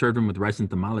I served them with rice and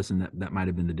tamales, and that might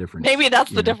have been the difference. Maybe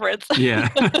that's the difference. Yeah.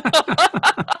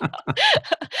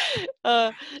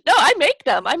 No, I make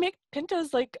them. I make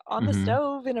pintos like on the Mm-hmm.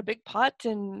 stove in a big pot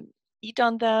and eat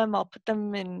on them. I'll put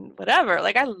them in whatever.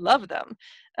 Like, I love them.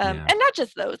 Yeah. And not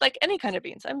just those, like any kind of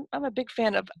beans. I'm a big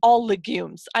fan of all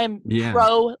legumes. I'm Yeah.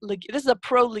 This is a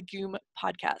pro legume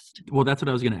podcast. Well, that's what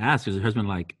I was going to ask. Is your husband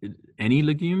like any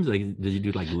legumes? Like, does he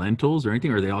do like lentils or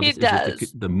anything? Or are they all He just, is it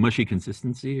does. the mushy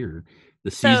consistency or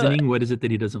the So seasoning? What is it that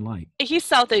he doesn't like? he's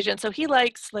South Asian, so he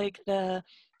likes like dal,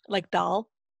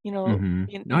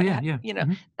 Mm-hmm. Oh yeah, yeah.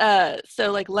 Mm-hmm.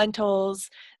 So like lentils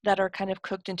that are kind of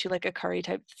cooked into like a curry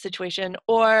type situation,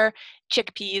 or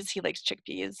chickpeas. He likes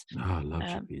chickpeas. Oh, I love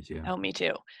chickpeas. Yeah. Oh, me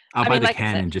too. I'll I buy mean, the like I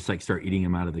can said, and just like start eating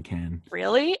them out of the can.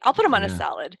 really, I'll put them on a Yeah.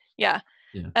 salad. Yeah.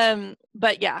 Yeah.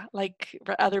 But yeah, like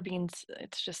other beans,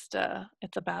 it's just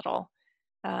it's a battle.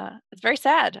 It's very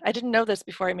sad. I didn't know this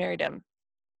before I married him.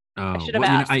 I Oh, should have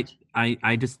well, asked.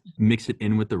 I just mix it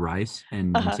in with the rice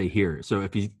and say here. So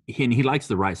if he likes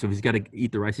the rice, so if he's got to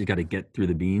eat the rice, he's got to get through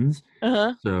the beans.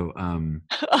 So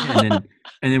yeah,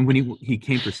 and then when he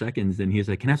came for seconds, then he was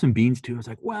like, "Can I have some beans too?" I was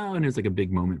like, "Wow!" And it was like a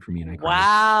big moment for me, and I cried.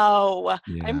 Wow,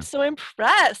 Yeah. I'm so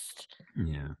impressed.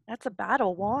 Yeah. That's a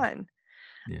battle won.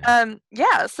 Yeah.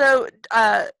 Yeah. So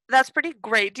that's pretty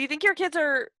great. Do you think your kids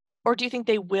or do you think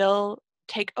they will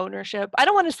take ownership? I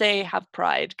don't want to say have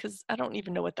pride, because I don't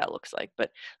even know what that looks like,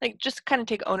 but like just kind of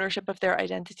take ownership of their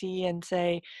identity and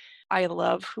say, I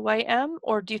love who I am?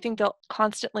 Or do you think they'll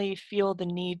constantly feel the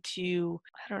need to,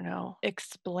 I don't know,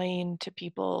 explain to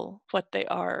people what they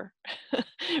are?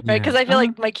 Right? Because Yeah. I feel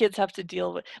like my kids have to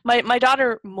deal with my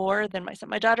daughter more than my son.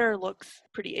 My daughter looks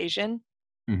pretty Asian.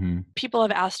 Mm-hmm. People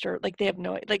have asked her, like they have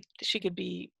no, like she could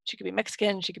be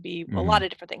Mexican, she could be a Mm-hmm. lot of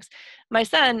different things. My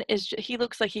son he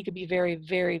looks like he could be very,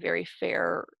 very, very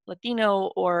fair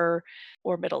Latino or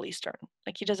Middle Eastern.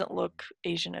 Like he doesn't look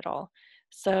Asian at all.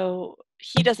 So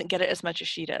he doesn't get it as much as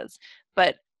she does.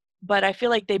 But I feel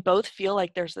like they both feel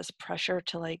like there's this pressure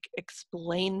to like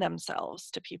explain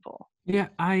themselves to people. Yeah,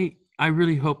 I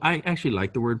really hope, I actually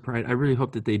like the word pride. I really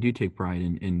hope that they do take pride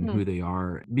in who they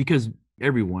are, because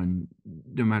everyone,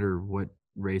 no matter what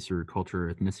race or culture,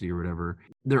 or ethnicity or whatever,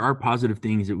 there are positive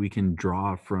things that we can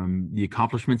draw from the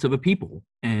accomplishments of a people.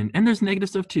 And there's negative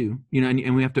stuff too,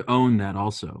 and we have to own that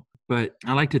also. But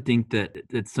I like to think that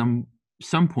at some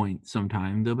point,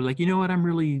 sometime, they'll be like, you know what, I'm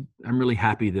really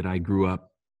happy that I grew up,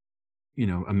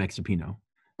 a Mexipino.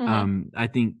 I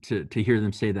think to hear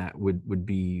them say that would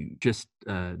be just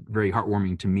very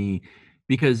heartwarming to me,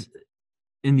 because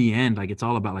in the end, like, it's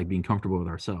all about like being comfortable with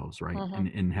ourselves, right?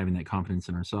 And having that confidence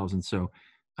in ourselves. And so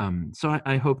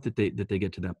I hope that they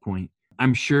get to that point.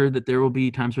 I'm sure that there will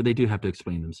be times where they do have to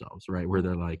explain themselves, right? Where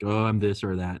they're like, oh, I'm this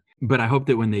or that. But I hope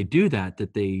that when they do that,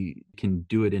 that they can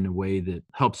do it in a way that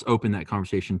helps open that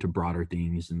conversation to broader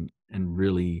things, and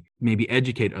really maybe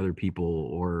educate other people,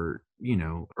 or,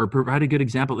 or provide a good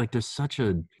example. Like, there's such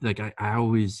a, like, I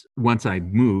always, once I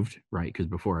moved, right? Because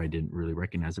before I didn't really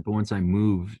recognize it, but once I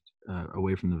moved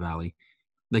away from the Valley,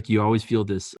 like, you always feel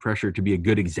this pressure to be a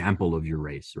good example of your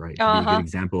race, right? To be a good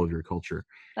example of your culture.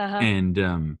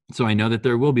 And so I know that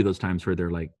there will be those times where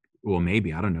they're like, well,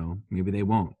 maybe, I don't know, maybe they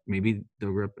won't, maybe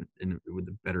they'll grow up with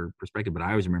a better perspective. But I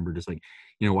always remember just like,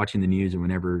 watching the news, and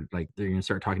whenever like they're going to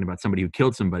start talking about somebody who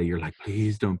killed somebody, you're like,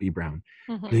 please don't be brown.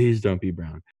 Please don't be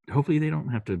brown. Hopefully they don't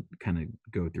have to kind of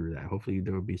go through that. Hopefully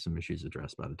there will be some issues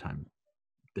addressed by the time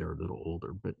they're a little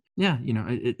older. But yeah,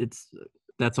 it's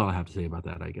that's all I have to say about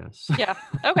that, I guess. Yeah.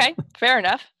 Okay. Fair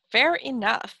enough.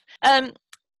 Let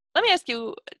me ask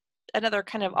you another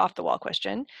kind of off the wall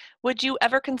question. Would you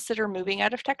ever consider moving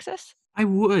out of Texas? I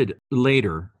would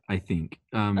later, I think.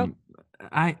 I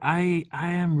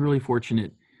am really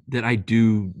fortunate that I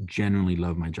do genuinely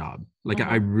love my job. Like,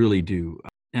 I really do.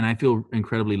 And I feel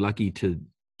incredibly lucky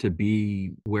to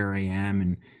be where I am.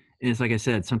 And it's like I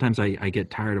said, sometimes I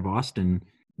get tired of Austin,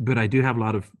 but I do have a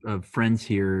lot of friends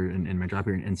here and my job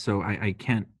here. And so I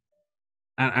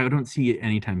don't see it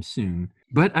anytime soon.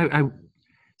 But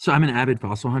so I'm an avid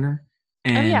fossil hunter.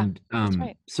 And that's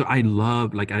right. so I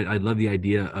love, like, I love the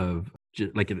idea of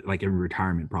just like a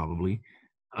retirement, probably,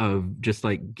 of just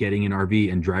like getting an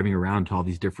RV and driving around to all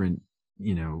these different,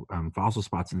 fossil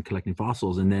spots and collecting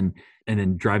fossils, and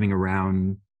then driving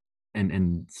around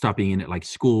and stopping in at like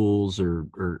schools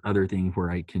or other things where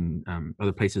I can,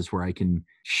 other places where I can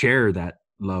share that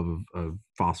love of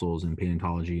fossils and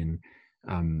paleontology,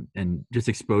 and just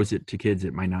expose it to kids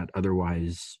that might not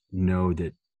otherwise know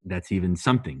that that's even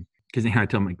something. Because I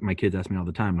tell my kids, ask me all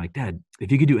the time, like, Dad,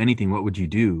 if you could do anything, what would you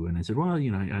do? And I said, well,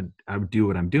 I would do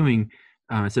what I'm doing.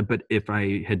 I said, but if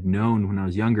I had known when I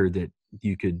was younger that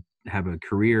you could have a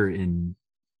career in,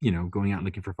 going out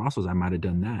looking for fossils, I might have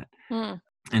done that.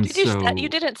 And you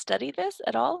didn't study this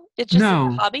at all? It's just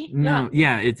a hobby? No.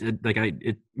 Yeah. It's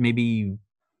maybe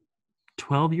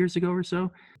 12 years ago or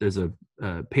so, there's a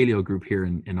paleo group here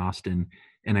in Austin.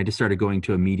 And I just started going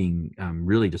to a meeting,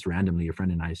 really just randomly. A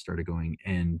friend and I started going,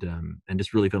 and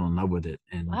just really fell in love with it,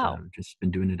 and just been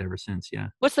doing it ever since. Yeah.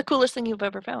 What's the coolest thing you've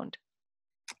ever found?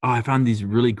 Oh, I found these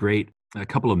really great, a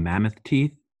couple of mammoth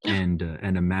teeth and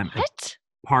a mammoth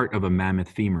part of a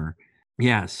mammoth femur.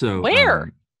 Yeah. So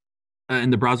where? In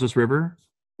the Brazos River.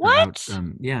 What?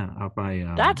 Out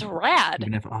by that's rad.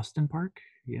 Austin Park.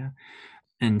 Yeah.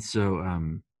 And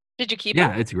so did you keep it? Yeah,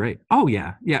 them? it's great. Oh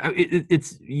yeah.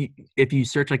 It's if you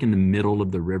search like in the middle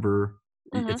of the river,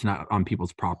 it's not on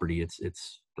people's property.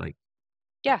 It's like,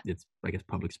 it's, I guess,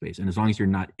 public space. And as long as you're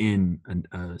not in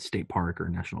a state park or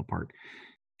a national park.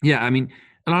 Yeah, I mean,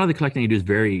 a lot of the collecting I do is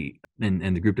very,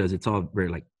 and the group does, it's all very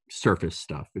like surface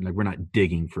stuff. Like, we're not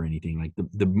digging for anything. Like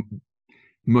the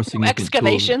most significant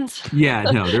excavations. Yeah,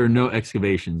 no, there are no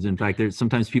excavations. In fact, there's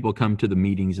sometimes people come to the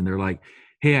meetings and they're like,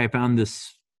 hey, I found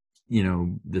this,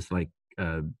 this like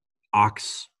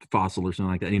ox fossil or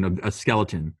something like that, a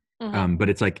skeleton, but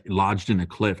it's like lodged in a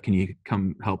cliff. Can you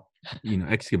come help,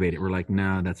 excavate it? We're like,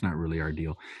 no, that's not really our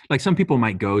deal. Like, some people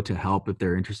might go to help if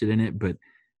they're interested in it, but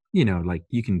like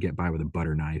you can get by with a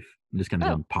butter knife and just kind of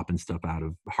Oh. been popping stuff out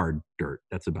of hard dirt.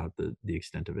 That's about the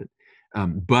extent of it.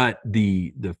 But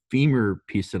the femur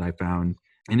piece that I found,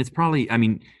 and it's probably, I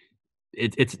mean,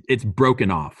 it's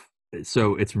broken off.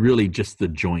 So it's really just the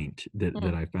joint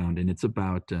that I found. And it's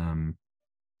about, I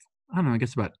don't know, I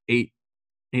guess about 8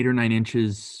 or 9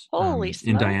 inches Holy in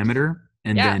smokes. diameter.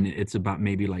 And Yeah. then it's about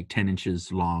maybe like 10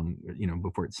 inches long,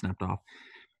 before it snapped off.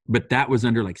 But that was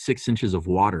under like 6 inches of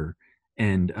water.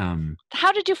 And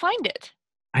How did you find it?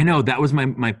 I know that was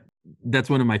that's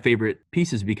one of my favorite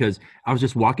pieces, because I was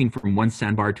just walking from one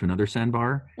sandbar to another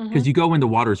sandbar, because you go when the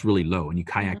water is really low and you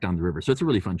kayak down the river. So it's a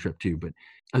really fun trip too. But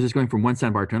I was just going from one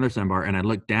sandbar to another sandbar, and I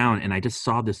looked down and I just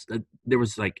saw this, there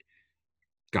was like,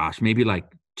 gosh, maybe like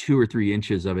 2 or 3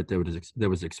 inches of it that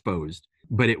was exposed,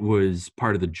 but it was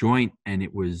part of the joint, and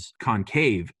it was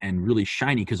concave and really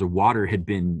shiny because the water had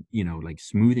been, like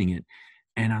smoothing it.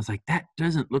 And I was like, that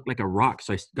doesn't look like a rock.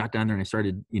 So I got down there and I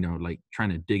started, like trying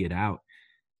to dig it out.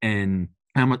 And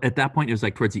at that point, it was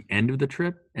like towards the end of the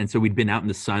trip. And so we'd been out in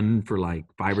the sun for like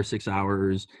 5 or 6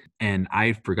 hours, and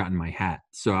I'd forgotten my hat.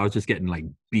 So I was just getting like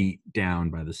beat down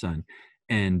by the sun.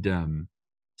 And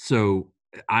so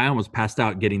I almost passed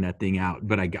out getting that thing out,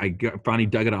 but I finally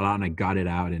dug it all out and I got it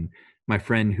out. And my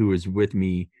friend who was with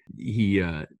me, he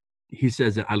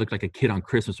says that I looked like a kid on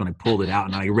Christmas when I pulled it out,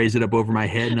 and I raised it up over my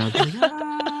head, and I was like,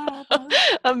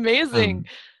 Amazing.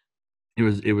 It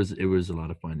was a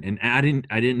lot of fun. And I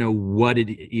didn't know what it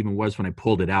even was when I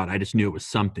pulled it out. I just knew it was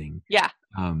something. Yeah.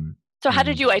 So how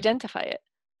did you identify it?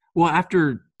 Well,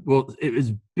 it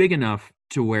was big enough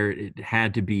to where it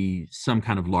had to be some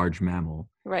kind of large mammal.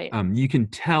 Right. You can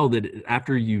tell that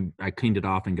after I cleaned it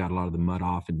off and got a lot of the mud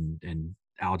off and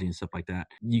algae and stuff like that,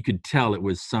 you could tell it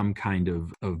was some kind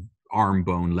of arm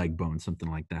bone, leg bone, something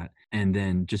like that. And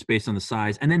then just based on the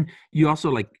size, and then you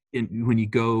also when you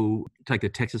go to like the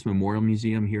Texas Memorial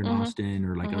Museum here in Austin,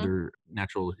 or like other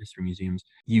natural history museums,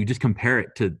 you just compare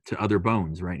it to other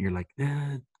bones, right? And you're like,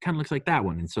 kind of looks like that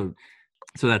one. And so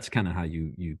that's kind of how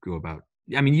you go about.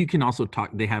 I mean, you can also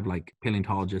talk. They have like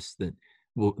paleontologists that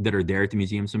are there at the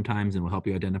museum sometimes and will help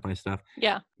you identify stuff.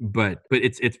 Yeah. But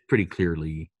it's pretty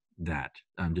clearly that,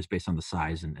 just based on the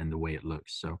size and the way it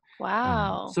looks. So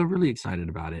wow. So really excited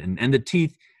about it. And the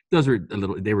teeth, those were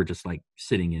they were just like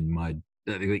sitting in mud,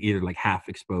 either like half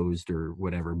exposed or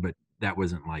whatever. But that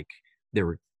wasn't like they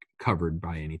were covered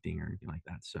by anything or anything like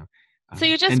that. So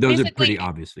you just and those are basically pretty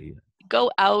obviously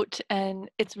go out, and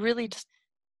it's really just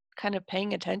kind of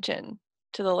paying attention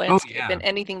to the landscape and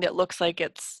anything that looks like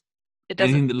it doesn't.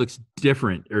 Anything that looks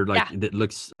different or like that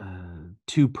looks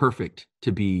too perfect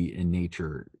to be in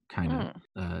nature, kind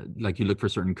of like you look for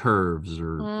certain curves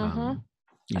or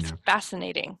That's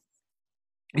fascinating.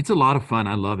 It's a lot of fun.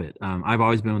 I love it. I've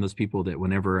always been one of those people that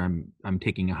whenever I'm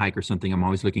taking a hike or something, I'm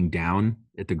always looking down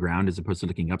at the ground as opposed to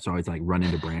looking up. So I always like run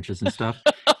into branches and stuff.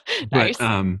 Nice.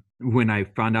 But when I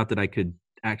found out that I could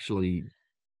actually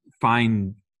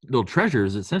find little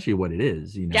treasures, essentially what it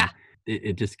is,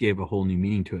 it just gave a whole new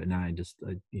meaning to it. And I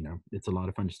it's a lot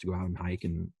of fun just to go out and hike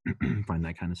and find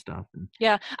that kind of stuff. And,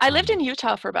 I lived in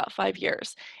Utah for about 5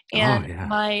 years, and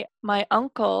my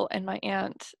uncle and my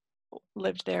aunt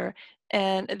lived there,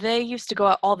 and they used to go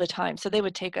out all the time. So they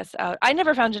would take us out. I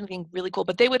never found anything really cool,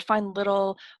 but they would find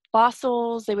little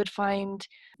fossils. They would find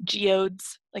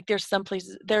geodes. Like there's some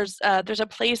places, there's a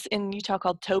place in Utah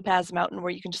called Topaz Mountain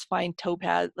where you can just find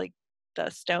topaz, like the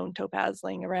stone topaz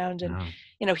laying around.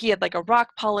 And he had like a rock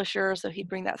polisher, so he'd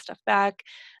bring that stuff back,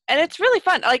 and it's really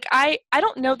fun. Like I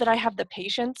don't know that I have the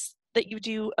patience that you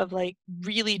do of like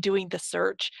really doing the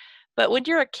search, but when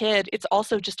you're a kid, it's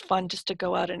also just fun just to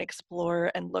go out and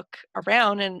explore and look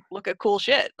around and look at cool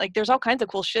shit. Like there's all kinds of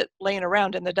cool shit laying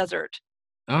around in the desert.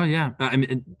 Oh yeah, I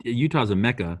mean Utah's a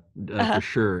mecca for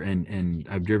sure, and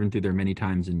I've driven through there many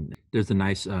times, and there's a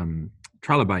nice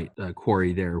trilobite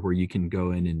quarry there where you can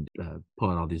go in and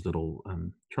pull out all these little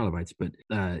trilobites. But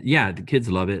the kids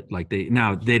love it. Like they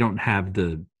don't have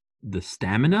the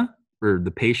stamina or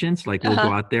the patience. Like we'll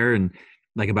go out there and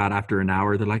like about after an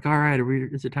hour, they're like, all right,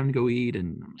 is it time to go eat?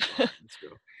 And let's go.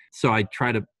 So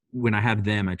when I have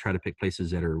them, I try to pick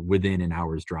places that are within an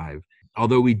hour's drive.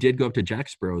 Although we did go up to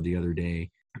Jacksboro the other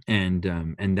day, and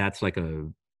that's like a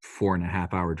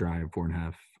 4.5 hour drive,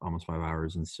 4.5, almost 5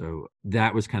 hours. And so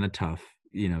that was kind of tough,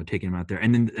 taking them out there.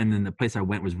 And then the place I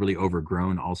went was really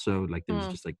overgrown also. Like there was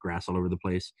just like grass all over the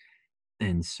place.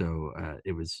 And so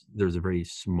there was a very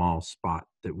small spot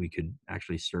that we could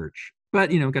actually search. But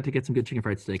got to get some good chicken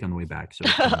fried steak on the way back, so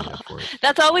I made up for it.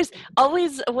 That's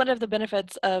always one of the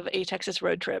benefits of a Texas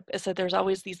road trip, is that there's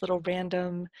always these little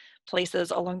random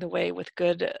places along the way with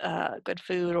good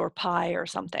food or pie or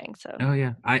something. So. Oh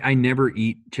yeah, I never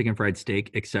eat chicken fried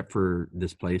steak except for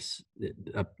this place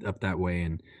up that way,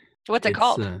 and what's it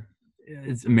called?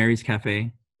 It's Mary's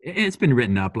Cafe. It's been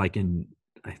written up like in,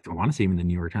 I want to say even the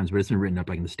New York Times, but it's been written up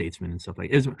like in the Statesman and stuff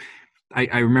like it.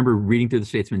 I remember reading through the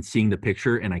Statesman, seeing the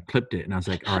picture, and I clipped it, and I was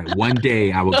like, all right, one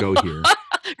day I will go here.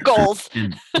 Goals.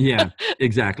 And yeah,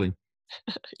 exactly.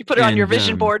 You put it on your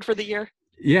vision board for the year.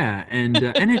 Yeah, and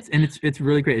it's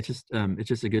really great. It's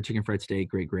just a good chicken fried steak,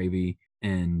 great gravy,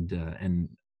 and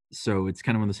so it's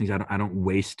kind of one of those things. I don't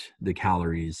waste the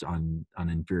calories on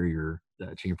inferior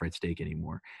chicken fried steak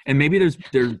anymore. And maybe there's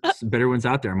better ones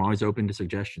out there. I'm always open to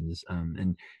suggestions.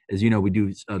 And as you know, we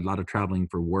do a lot of traveling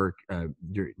for work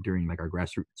during like our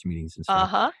grassroots meetings and stuff.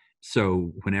 Uh-huh.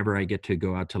 So whenever I get to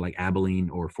go out to like Abilene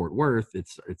or Fort Worth,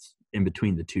 it's in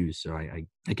between the two. So I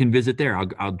can visit there.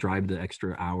 I'll drive the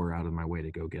extra hour out of my way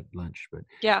to go get lunch. But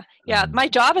yeah. My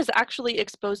job has actually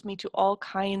exposed me to all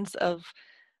kinds of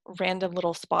random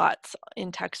little spots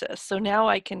in Texas. So now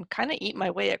I can kind of eat my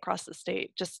way across the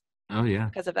state just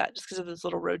because of that, just because of those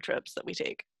little road trips that we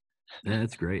take. Yeah,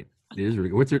 that's great. It is really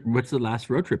good. What's the last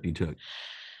road trip you took?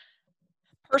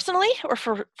 Personally or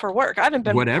for work? I haven't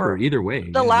been. Whatever, either way.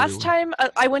 The last time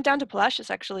I went down to Palacios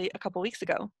actually a couple weeks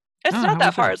ago. It's not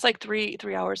that far. It's like three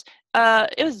hours.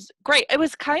 It was great. It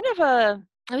was kind of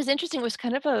it was interesting. It was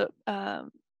kind of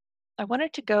I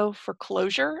wanted to go for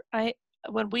closure.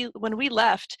 When we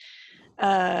left,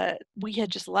 we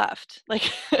had just left. Like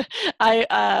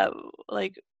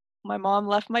my mom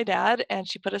left my dad and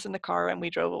she put us in the car and we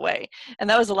drove away. And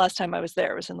that was the last time I was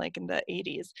there. It was in the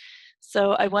 80s.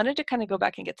 So I wanted to kind of go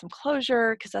back and get some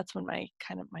closure, because that's when my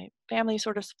family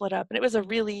sort of split up. And it was a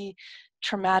really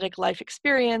traumatic life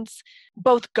experience,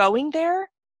 both going there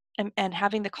and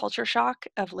having the culture shock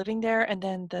of living there, and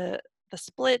then the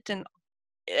split. And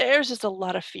there's just a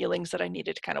lot of feelings that I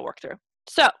needed to kind of work through.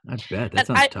 So I bet that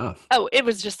sounds tough. Oh, it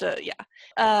was just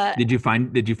Did you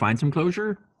find some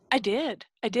closure? I did.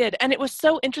 And it was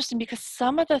so interesting because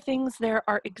some of the things there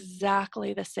are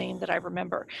exactly the same that I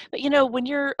remember. But when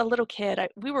you're a little kid, I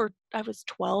was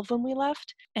 12 when we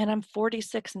left, and I'm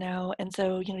 46 now. And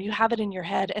so, you have it in your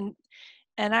head, and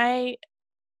it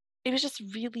was just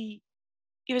really,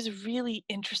 it was a really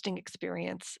interesting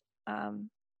experience. And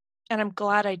I'm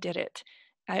glad I did it.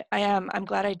 I'm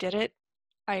glad I did it.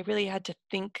 I really had to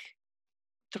think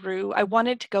through. I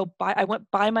wanted to go by. I went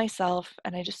by myself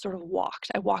and I just sort of walked.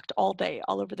 I walked all day,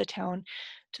 all over the town,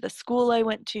 to the school I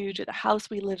went to the house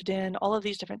we lived in, all of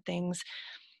these different things.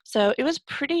 So it was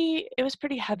pretty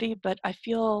heavy, but I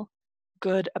feel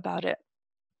good about it.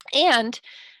 And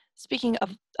speaking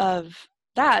of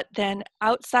that, then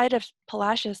outside of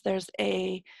Palacios, there's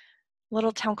a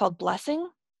little town called Blessing,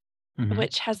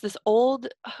 which has this old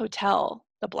hotel,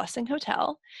 the Blessing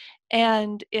Hotel,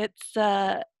 and it's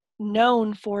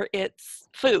known for its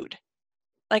food.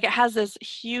 Like, it has this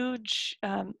huge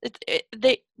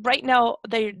right now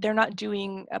they're not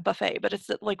doing a buffet, but it's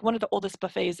like one of the oldest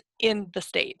buffets in the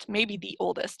state, maybe the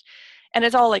oldest, and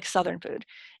it's all like Southern food.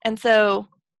 And so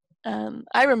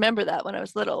I remember that when I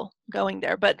was little going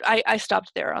there, but I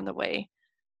stopped there on the way.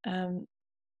 I'm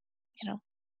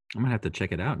gonna have to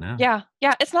check it out now. Yeah,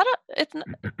 it's not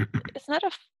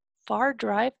a far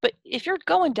drive, but if you're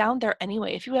going down there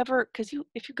anyway, if you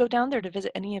go down there to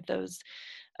visit any of those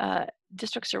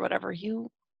districts or whatever,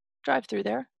 you drive through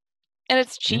there, and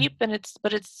it's cheap, and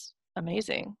it's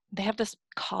amazing. They have this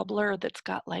cobbler that's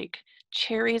got like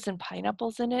cherries and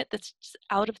pineapples in it that's just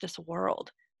out of this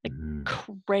world, like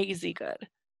crazy good.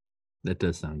 That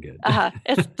does sound good.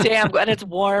 It's damn good, and it's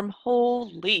warm.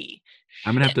 Holy!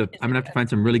 I'm gonna have to find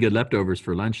some really good leftovers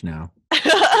for lunch now.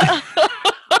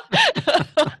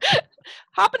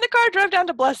 Hop in the car, drive down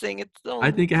to Blessing.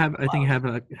 I think I have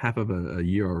a half of a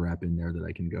Euro wrap in there that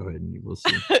I can go ahead and we'll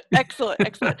see. Excellent.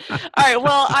 All right,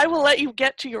 well, I will let you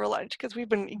get to your lunch because we've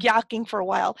been yakking for a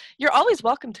while. You're always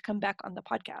welcome to come back on the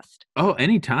podcast. Oh,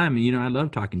 anytime. I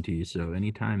love talking to you. So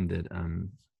anytime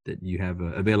that you have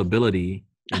availability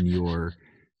in your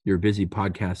busy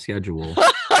podcast schedule,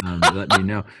 let me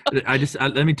know.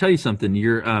 Let me tell you something.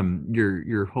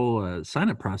 Your whole sign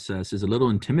up process is a little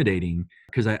intimidating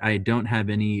because I don't have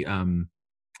any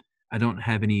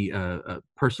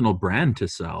personal brand to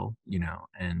sell,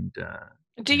 and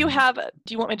do you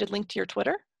want me to link to your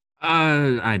Twitter?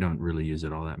 I don't really use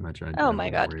it all that much. Oh my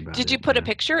God. Did you put a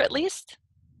picture at least?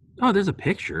 Oh, there's a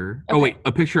picture. Okay. Oh wait,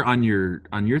 a picture on your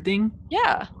thing?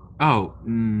 Yeah. Oh,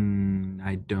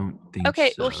 I don't think so.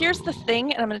 Okay, well, here's the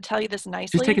thing, and I'm going to tell you this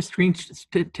nicely. Just take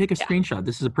a screenshot.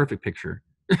 This is a perfect picture.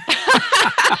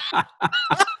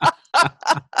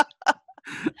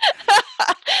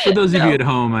 For those of you at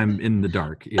home, I'm in the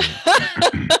dark. Yeah.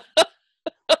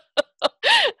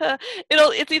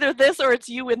 It's either this or it's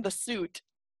you in the suit.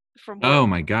 Oh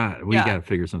my God, we got to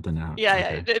figure something out.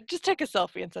 Yeah. Just take a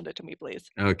selfie and send it to me, please.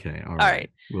 Okay. All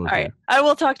right. All right. I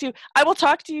will talk to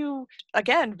you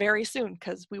again very soon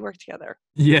because we work together.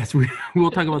 Yes,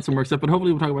 we'll talk about some work stuff, but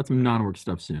hopefully we'll talk about some non-work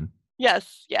stuff soon.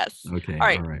 Yes. Okay. All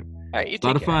right. All right. You take care.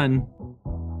 A lot of fun.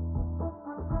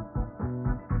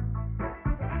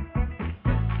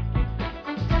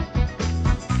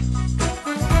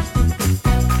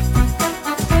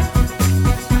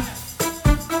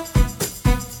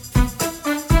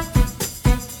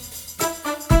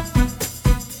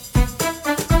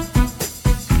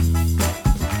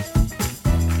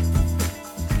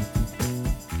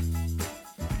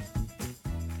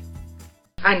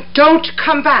 And don't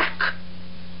come back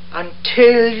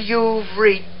until you've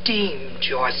redeemed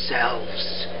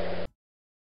yourselves.